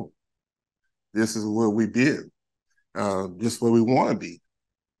our home. This is where we been. This is where we want to be.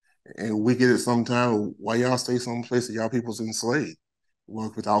 And we get it sometimes, why y'all stay someplace that y'all people's enslaved?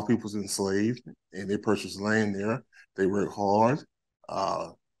 Work with our people's enslaved, and they purchased land there. They work hard,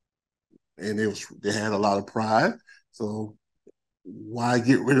 and they had a lot of pride. So why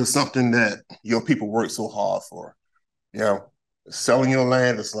get rid of something that your people work so hard for? You know, selling your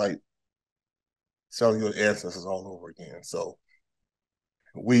land is like selling your ancestors all over again. So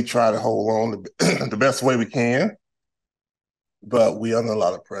we try to hold on the best way we can, but we under a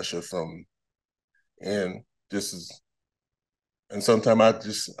lot of pressure from, and this is, and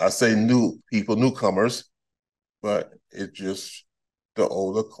sometimes I say new people, newcomers, but it just the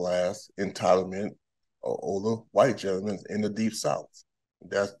older class entitlement or older white gentlemen in the deep South.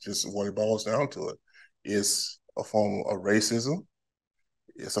 That's just what it boils down to. It. It's a form of racism.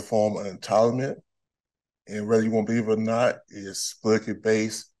 It's a form of entitlement. And whether you want to believe it or not, it's politically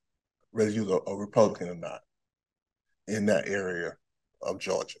based, whether you're a Republican or not, in that area of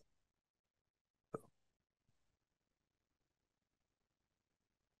Georgia.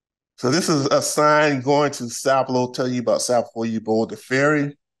 So this is a sign going to Sapelo, tell you about Sapelo before you board the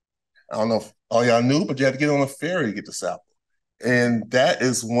ferry. I don't know if all y'all knew, but you had to get on a ferry to get to Sapelo. And that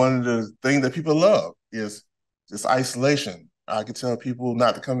is one of the things that people love is this isolation. I can tell people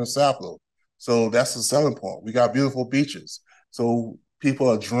not to come to Sapelo. So that's the selling point. We got beautiful beaches. So people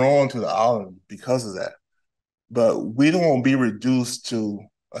are drawn to the island because of that. But we don't want to be reduced to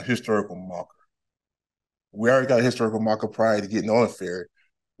a historical marker. We already got a historical marker prior to getting on a ferry.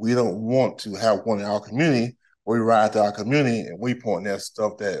 We don't want to have one in our community where we ride to our community and we point at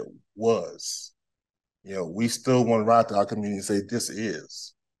stuff that was. You know, we still want to ride to our community and say, this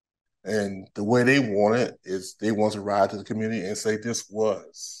is. And the way they want it is they want to ride to the community and say, this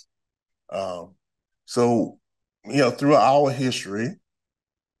was. So, you know, through our history,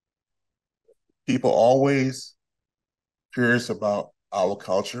 people always curious about our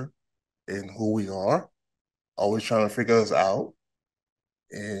culture and who we are, always trying to figure us out.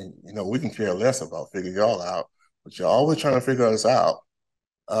 And, you know, we can care less about figuring y'all out, but you're always trying to figure us out.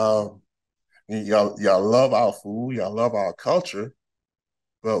 Y'all love our food, y'all love our culture,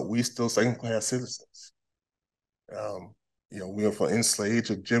 but we still second-class citizens. You know, we are from enslaved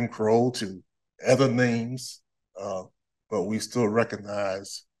to Jim Crow to other names, but we still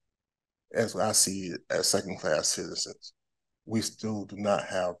recognize, as I see it, as second-class citizens. We still do not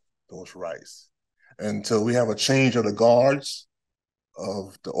have those rights. Until we have a change of the guards,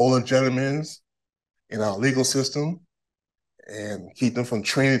 of the older gentlemen in our legal system, and keep them from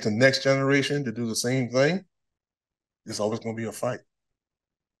training the next generation to do the same thing, it's always going to be a fight.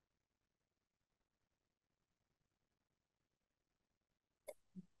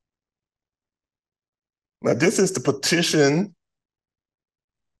 Now, this is the petition,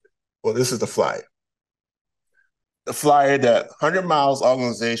 well, this is the flyer. The flyer that 100 Miles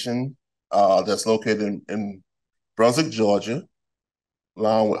organization that's located in Brunswick, Georgia,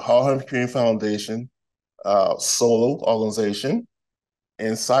 along with Harlem Community Foundation, Solo organization,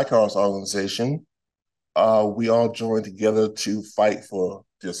 and Sycar's organization, we all joined together to fight for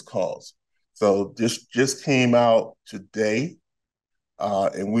this cause. So this just came out today,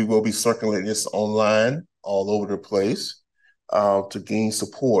 and we will be circulating this online all over the place to gain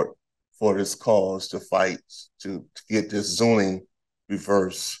support for this cause, to fight, to get this zoning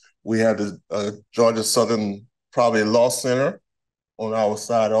reversed. We have the Georgia Southern Poverty Law Center on our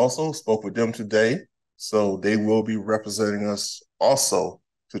side also, spoke with them today. So they will be representing us also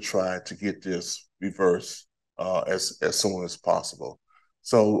to try to get this reversed as soon as possible.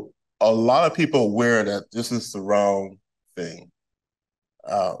 So a lot of people aware that this is the wrong thing.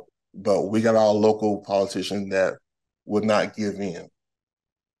 But we got our local politician that would not give in.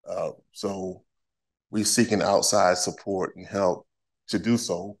 So we're seeking outside support and help to do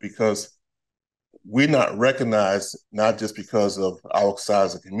so, because we're not recognized not just because of our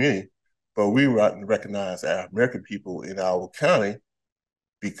size of community, but we recognize our American people in our county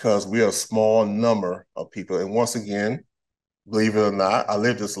because we are a small number of people. And once again, believe it or not, I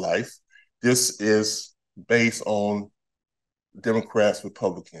live this life. This is based on Democrats,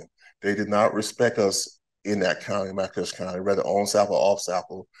 Republicans. They did not respect us in that county, Marcus County, whether on Sapelo or off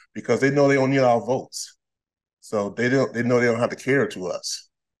Sapelo, because they know they don't need our votes. So they know they don't have to cater to us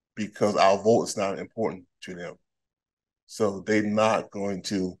because our vote is not important to them. So they're not going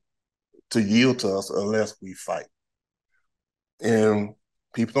to yield to us unless we fight. And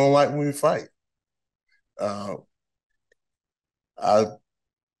people don't like when we fight. I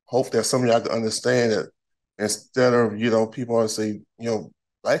hope that some of y'all can understand that instead of, people always say,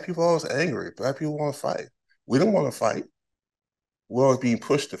 black people are always angry. Black people want to fight. We don't want to fight. We're always being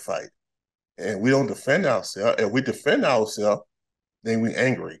pushed to fight. And we don't defend ourselves. If we defend ourselves, then we're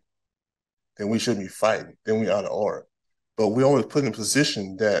angry. Then we shouldn't be fighting. Then we out of order. But we always put in a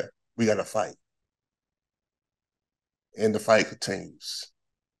position that we got to fight. And the fight continues.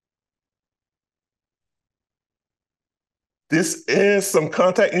 This is some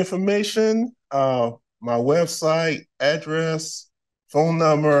contact information, my website, address, phone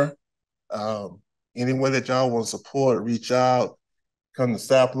number, any way that y'all want to support, reach out, come to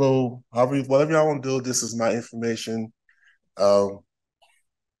Sapelo, whatever y'all want to do, this is my information. So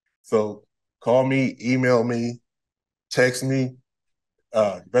call me, email me, text me.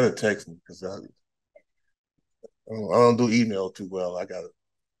 Better text me because I don't do email too well. I got it.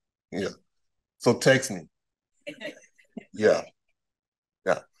 Yeah. So text me. Yeah.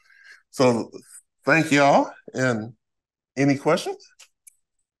 So thank y'all. And any questions?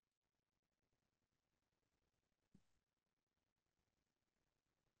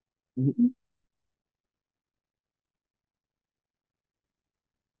 Mm-hmm.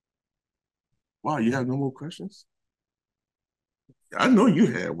 Wow, you have no more questions? I know you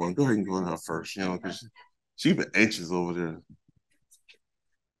had one. Go ahead and go to her first, because she's been anxious over there.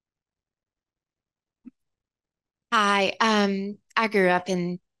 Hi, I grew up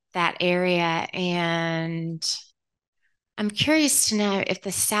in that area, and I'm curious to know if the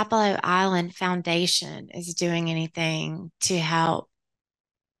Sapelo Island Foundation is doing anything to help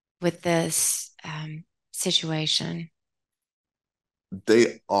with this situation.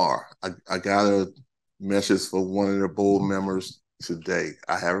 They are. I got a message for one of their board members today.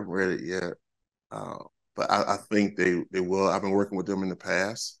 I haven't read it yet, but I think they will. I've been working with them in the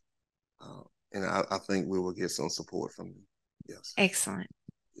past, and I think we will get some support from them. Yes. Excellent.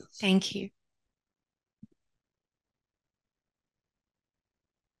 Yes. Thank you.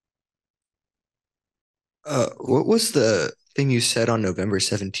 What was the thing you said on November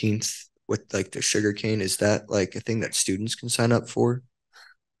 17th with like the sugar cane? Is that like a thing that students can sign up for?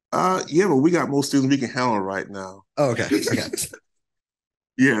 Yeah, but we got more students we can handle right now. Oh, okay. Okay.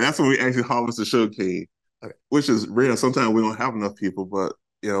 Yeah, that's when we actually harvest the sugar cane, Okay. Which is rare. Sometimes we don't have enough people, but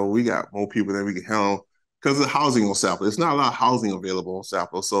we got more people than we can handle because of housing on Sapelo. It's not a lot of housing available on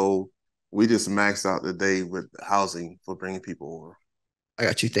Sapelo, so we just maxed out the day with housing for bringing people over. I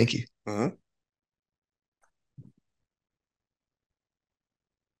got you. Thank you. Uh-huh.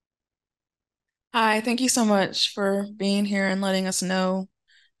 Hi, thank you so much for being here and letting us know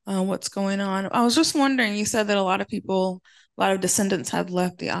what's going on. I was just wondering, you said that a lot of descendants have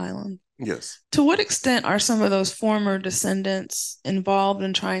left the island. Yes. To what extent are some of those former descendants involved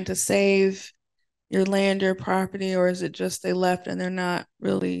in trying to save your land, your property, or is it just they left and they're not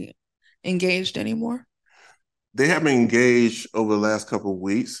really engaged anymore? They have been engaged over the last couple of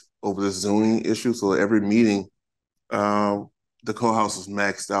weeks over the zoning issue. So every meeting, the courthouse is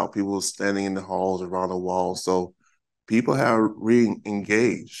maxed out. People are standing in the halls around the walls. So people have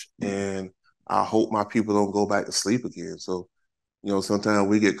re-engaged, and I hope my people don't go back to sleep again. So, sometimes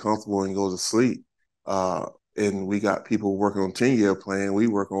we get comfortable and go to sleep. And we got people working on 10-year plan. We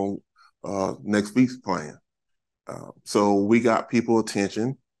work on next week's plan. So we got people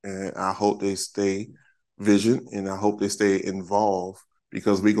attention, and I hope they stay vigilant, and I hope they stay involved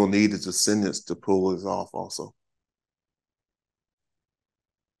because we're going to need the descendants to pull this off also.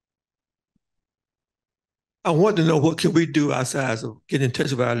 I want to know what can we do outside of getting in touch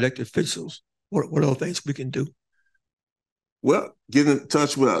with our elected officials? What other things we can do? Well, get in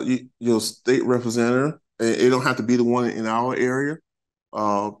touch with your state representative. It don't have to be the one in our area.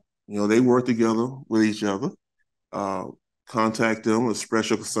 They work together with each other. Contact them,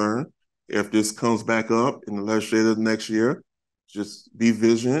 express your concern. If this comes back up in the legislature next year, just be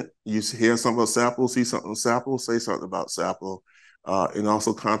vigilant. You hear something about Sapelo, see something about Sapelo, say something about Sapelo, and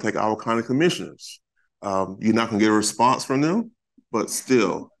also contact our county commissioners. You're not going to get a response from them, but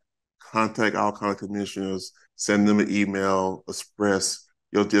still contact our county commissioners, send them an email, express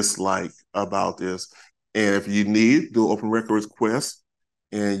your dislike about this. And if you need, do open record request,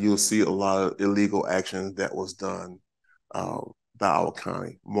 and you'll see a lot of illegal action that was done by our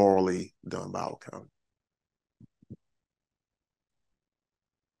county, morally done by our county.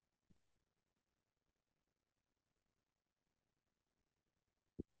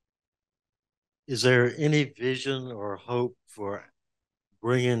 Is there any vision or hope for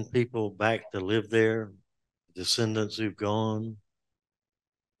bringing people back to live there, descendants who've gone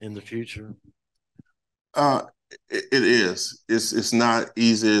in the future? It is. It's not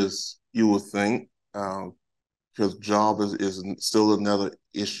easy as you would think, because job is still another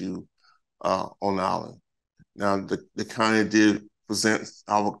issue on the island. Now, the county did present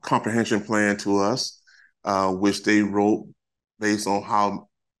our comprehension plan to us, which they wrote based on how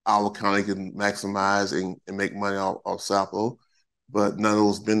our county can maximize and make money off Sapelo, but none of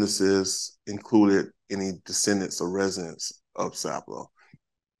those businesses included any descendants or residents of Sapelo.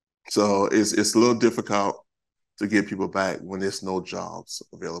 So it's a little difficult to get people back when there's no jobs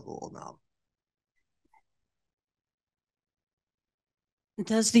available on the island.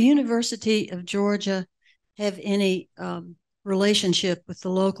 Does the University of Georgia have any relationship with the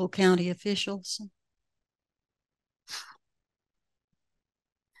local county officials?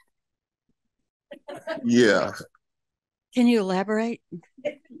 Yeah. Can you elaborate?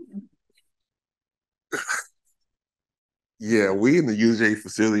 Yeah, we in the UJ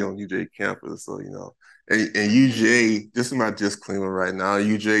facility on UJ campus, so and UJ. This is my disclaimer right now.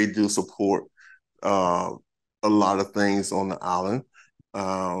 UJ do support a lot of things on the island.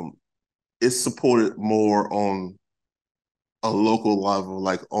 It's supported more on a local level,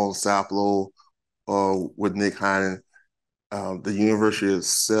 like on Sapelo or with Nick Heinen. The university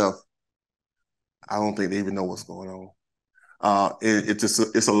itself, I don't think they even know what's going on.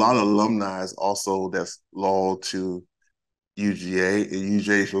 It's a lot of alumni also that's loyal to UGA, and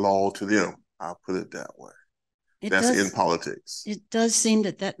UGA is loyal to them. I'll put it that way. That's in politics. It does seem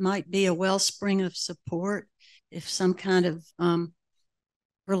that might be a wellspring of support if some kind of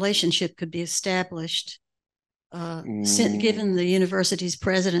relationship could be established, given the university's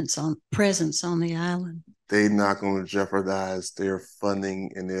presence on the island. They're not going to jeopardize their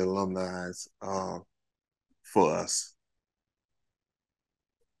funding and their alumni for us.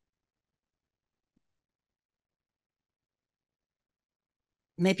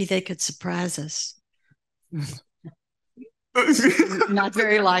 Maybe they could surprise us. Not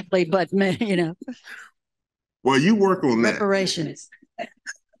very likely, but Well, you work on that. Reparations.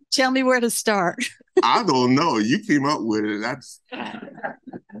 Tell me where to start. I don't know. You came up with it.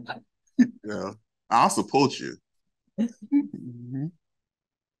 I'll support you.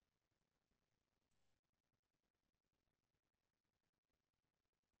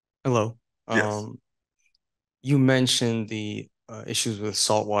 Hello. Yes. You mentioned the issues with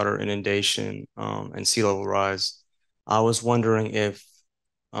saltwater inundation and sea level rise. I was wondering if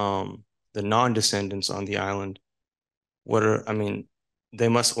the non-descendants on the island, they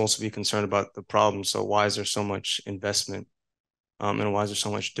must also be concerned about the problem. So why is there so much investment and why is there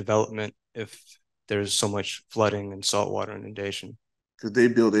so much development if there's so much flooding and saltwater inundation? Because they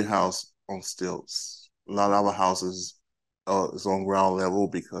built a house on stilts. A lot of our houses is on ground level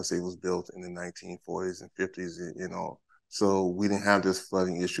because it was built in the 1940s and 50s, So we didn't have this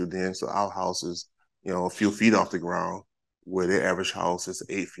flooding issue then. So our houses, a few feet off the ground, where their average house is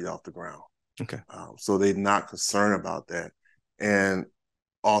 8 feet off the ground. Okay. So they're not concerned about that. And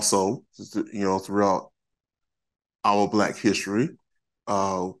also, throughout our Black history,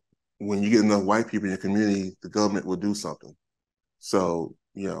 when you get enough white people in your community, the government will do something. So,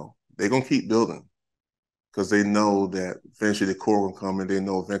 they're going to keep building because they know that eventually the Corps will come and they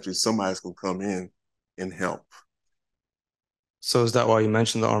know eventually somebody's going to come in and help. So is that why you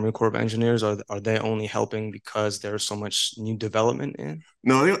mentioned the Army Corps of Engineers? Are they only helping because there's so much new development in?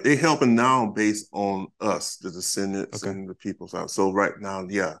 No, they're helping now based on us, the descendants and the people. So right now,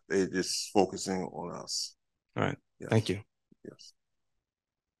 yeah, they're just focusing on us. All right. Yes. Thank you. Yes.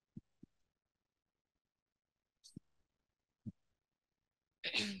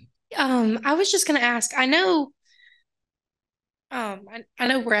 I was just going to ask, I know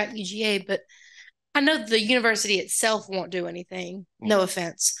we're at UGA, but I know the university itself won't do anything. No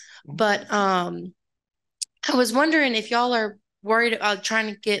offense, but I was wondering if y'all are worried about trying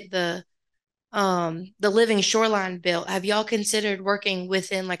to get the living shoreline built. Have y'all considered working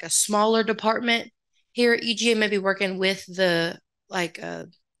within like a smaller department here at UGA, maybe working with the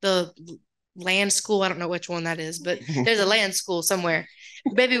land school. I don't know which one that is, but there's a land school somewhere.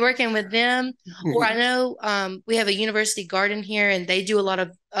 Maybe working with them. Or I know we have a university garden here, and they do a lot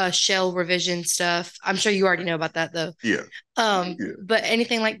of shell revision stuff. I'm sure you already know about that, though. Yeah. But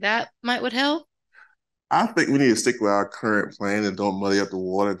anything like that would help. I think we need to stick with our current plan and don't muddy up the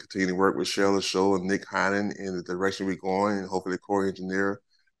water and continue to work with Sheila Show and Nick Heinen in the direction we're going, and hopefully Corps Engineer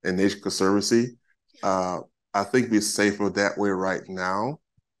and Nature Conservancy. I think we're safer that way right now.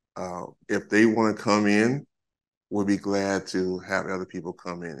 If they want to come in, we'll be glad to have other people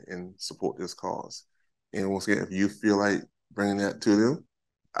come in and support this cause. And once again, if you feel like bringing that to them,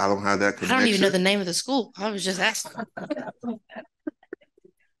 I don't have that connection. I don't even know the name of the school. I was just asking.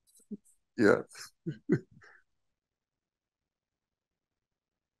 Yeah.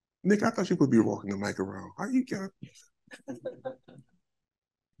 Nick, I thought you would be walking the mic around. How you got?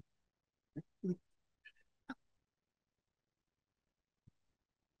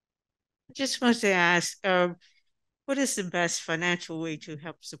 Just wanted to ask, what is the best financial way to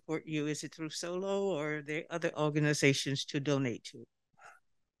help support you? Is it through Solo, or are there other organizations to donate to?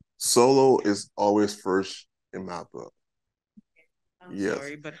 Solo is always first in my book. I'm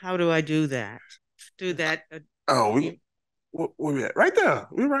sorry, but how do I do that? Where we at? Right there.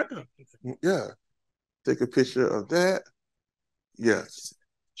 We're right there. Yeah. Take a picture of that. Yes.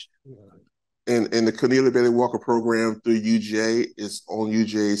 And the Cornelia Bailey Walker program through UGA is on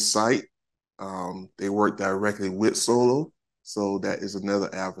UGA's site. They work directly with Solo, so that is another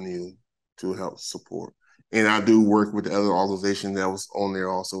avenue to help support. And I do work with the other organization that was on there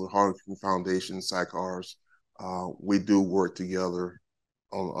also, the Harlequin Foundation, SICARS. We do work together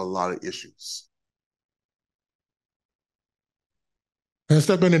on a lot of issues. Has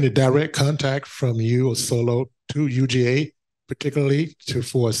there been any direct contact from you or Solo to UGA, particularly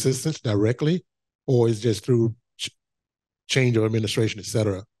for assistance directly, or is it just through change of administration, et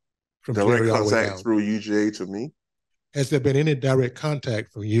cetera? From direct Jerry all the way contact down? Through UGA to me? Has there been any direct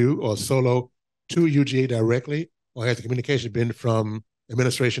contact from you or Solo to UGA directly, or has the communication been from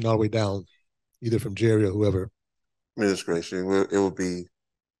administration all the way down, either from Jerry or whoever? Administration. It will be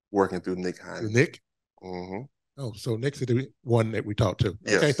working through Nick Heinen. Nick? Mm-hmm. Oh, so Nick's the one that we talked to.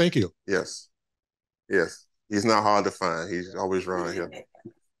 Yes. Okay, thank you. Yes. Yes. He's not hard to find. He's always around here.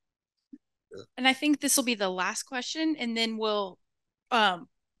 And I think this will be the last question, and then we'll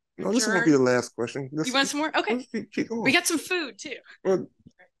no, this won't be the last question. You want some more? Okay. Keep going. We got some food too. Well,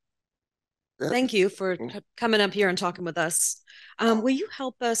 thank you for coming up here and talking with us. Will you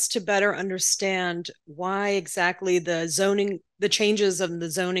help us to better understand why exactly the changes of the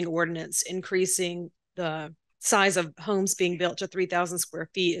zoning ordinance increasing the size of homes being built to 3,000 square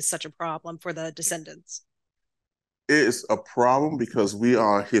feet is such a problem for the descendants? It's a problem because we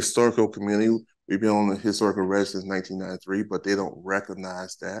are a historical community. We've been on the historical register since 1993, but they don't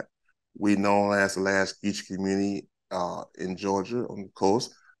recognize that. We know as the last Geechee community in Georgia on the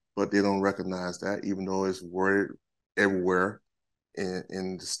coast, but they don't recognize that, even though it's worded everywhere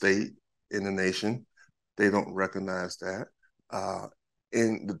in the state, in the nation. They don't recognize that.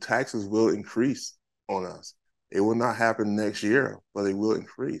 And the taxes will increase on us. It will not happen next year, but it will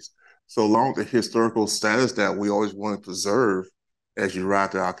increase. So long the historical status that we always want to preserve as you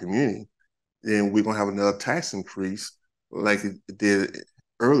ride through our community, then we're going to have another tax increase like it did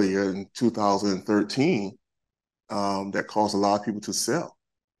earlier in 2013 that caused a lot of people to sell.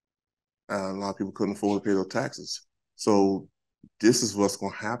 A lot of people couldn't afford to pay those taxes. So this is what's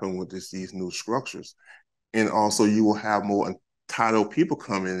going to happen with these new structures. And also you will have more entitled people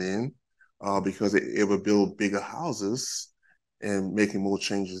coming in because it will build bigger houses and making more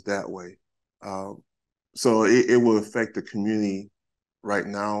changes that way. So it will affect the community right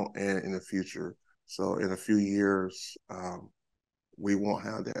now and in the future. So in a few years, we won't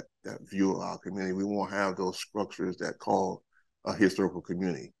have that view of our community. We won't have those structures that call a historical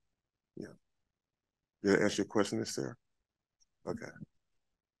community. Yeah. Did I answer your question, Sarah? Okay.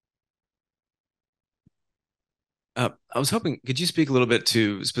 I was hoping, could you speak a little bit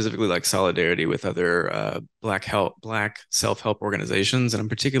to specifically like solidarity with other Black self-help organizations? And I'm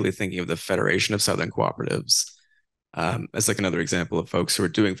particularly thinking of the Federation of Southern Cooperatives as like another example of folks who are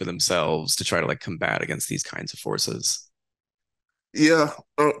doing for themselves to try to like combat against these kinds of forces. Yeah,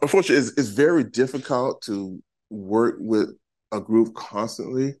 unfortunately, it's very difficult to work with a group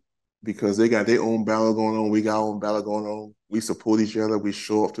constantly because they got their own battle going on. We got our own battle going on. We support each other. We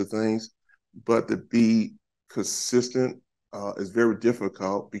show up to things. But to be consistent is very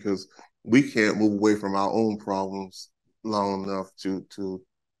difficult because we can't move away from our own problems long enough to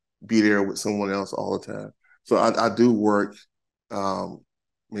be there with someone else all the time. So I do work,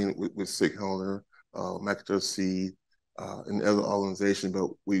 with Sick Hunter, McIntosh Seed, and other organizations, but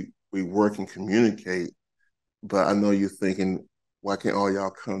we we work and communicate. But I know you're thinking, why can't all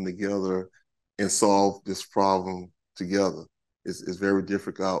y'all come together and solve this problem together? It's very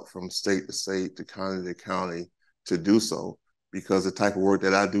difficult from state to state to county to do so, because the type of work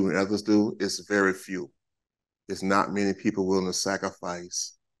that I do and others do is very few. It's not many people willing to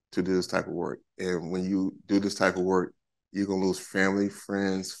sacrifice to do this type of work. And when you do this type of work, you're gonna lose family,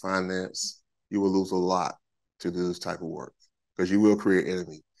 friends, finance. You will lose a lot to do this type of work, because you will create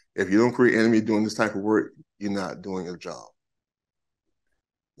enemy. If you don't create enemy doing this type of work, you're not doing your job.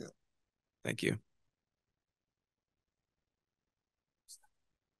 Yeah. Thank you.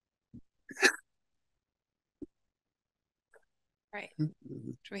 Right. Do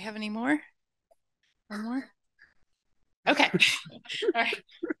we have any more? One more? Okay. All right.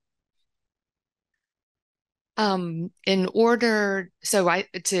 In order, so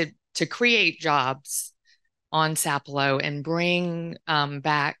to create jobs on Sapelo and bring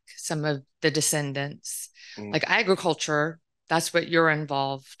back some of the descendants, like agriculture, that's what you're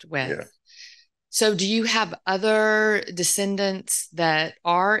involved with. Yeah. So do you have other descendants that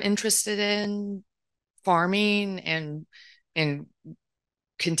are interested in farming and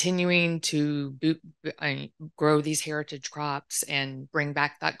continuing to grow these heritage crops and bring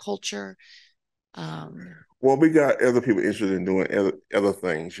back that culture? Well, we got other people interested in doing other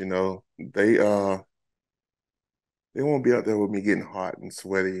things. You know, they won't be out there with me getting hot and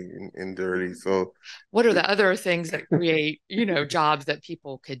sweaty and dirty. So, what are the other things that create, jobs that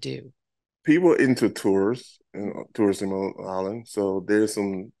people could do? People into tours and tourism on the island. So there's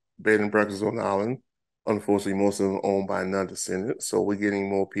some bed and breakfasts on the island. Unfortunately, most of them owned by non-descendants. So we're getting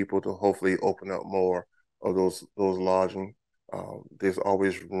more people to hopefully open up more of those lodging. There's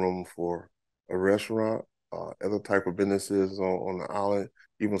always room for a restaurant, other type of businesses on the island,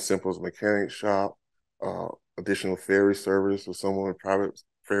 even simple as mechanic shop, additional ferry service or someone with private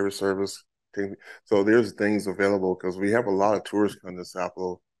ferry service. So there's things available, because we have a lot of tourists come to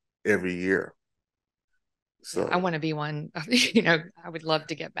Sapelo every year. So I want to be one. I would love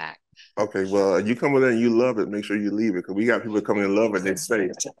to get back. Okay, well, you come in there and you love it, make sure you leave it, because we got people coming and love it and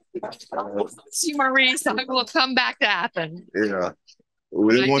stay. See, Maurice, I will come back to Athens. Yeah,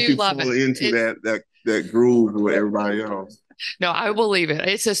 we didn't want you to fall into that groove with everybody else. No, I will leave it.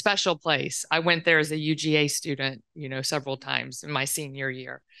 It's a special place. I went there as a UGA student, several times in my senior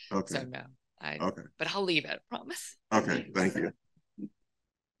year. Okay. So no, okay, but I'll leave it. I promise. Okay, thank you.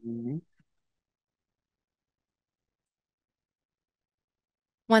 Mm-hmm.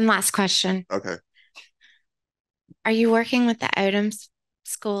 One last question. Okay. Are you working with the Odom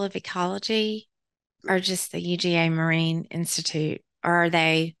School of Ecology or just the UGA Marine Institute? Or are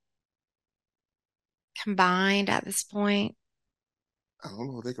they combined at this point? I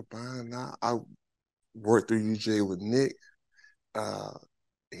don't know if they combined or not. I worked through UGA with Nick.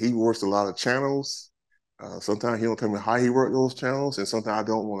 He works a lot of channels. Sometimes he don't tell me how he worked those channels, and sometimes I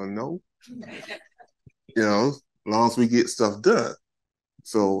don't want to know. As long as we get stuff done.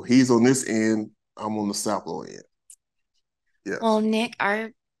 So he's on this end, I'm on the Sapelo end. Yeah. Well, Nick,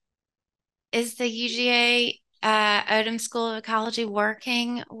 is the UGA Odom School of Ecology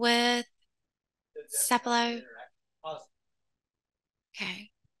working with Sapelo?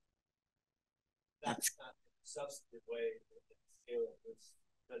 Okay. That's substantive way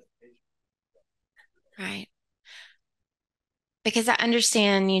right. Because I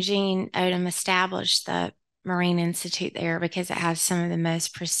understand Eugene Odom established the Marine Institute there because it has some of the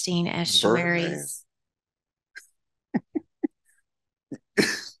most pristine estuaries.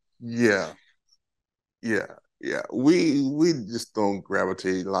 Yeah. We just don't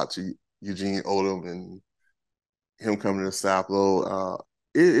gravitate a lot to Eugene Odom and him coming to Sapelo.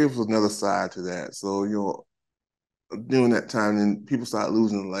 It was another side to that. So, during that time, then people started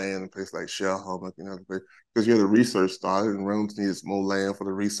losing land in a place like Shellhummock and other places, because the research started and Reynolds needed more land for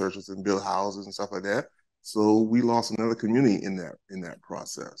the researchers and build houses and stuff like that. So we lost another community in that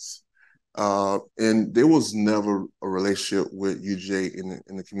process. And there was never a relationship with UJ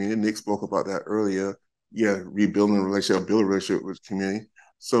in the community. Nick spoke about that earlier. Yeah, rebuilding a relationship, build a relationship with the community.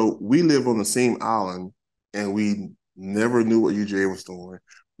 So we live on the same island, and we never knew what UJ was doing.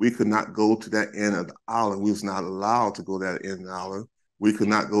 We could not go to that end of the island. We was not allowed to go to that end of the island. We could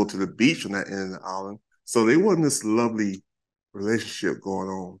not go to the beach on that end of the island. So there wasn't this lovely relationship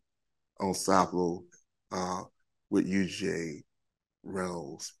going on Sapelo with UJ,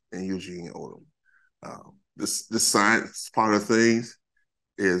 Reynolds, and Eugene Odom. This science part of things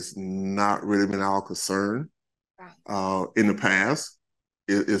is not really been our concern in the past.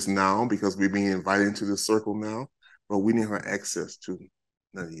 It is now, because we're being invited into this circle now, but we didn't have access to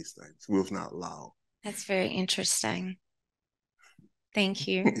none of these things. We was not allowed. That's very interesting. Thank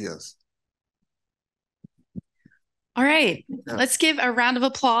you. Yes. All right, let's give a round of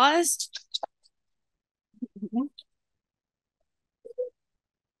applause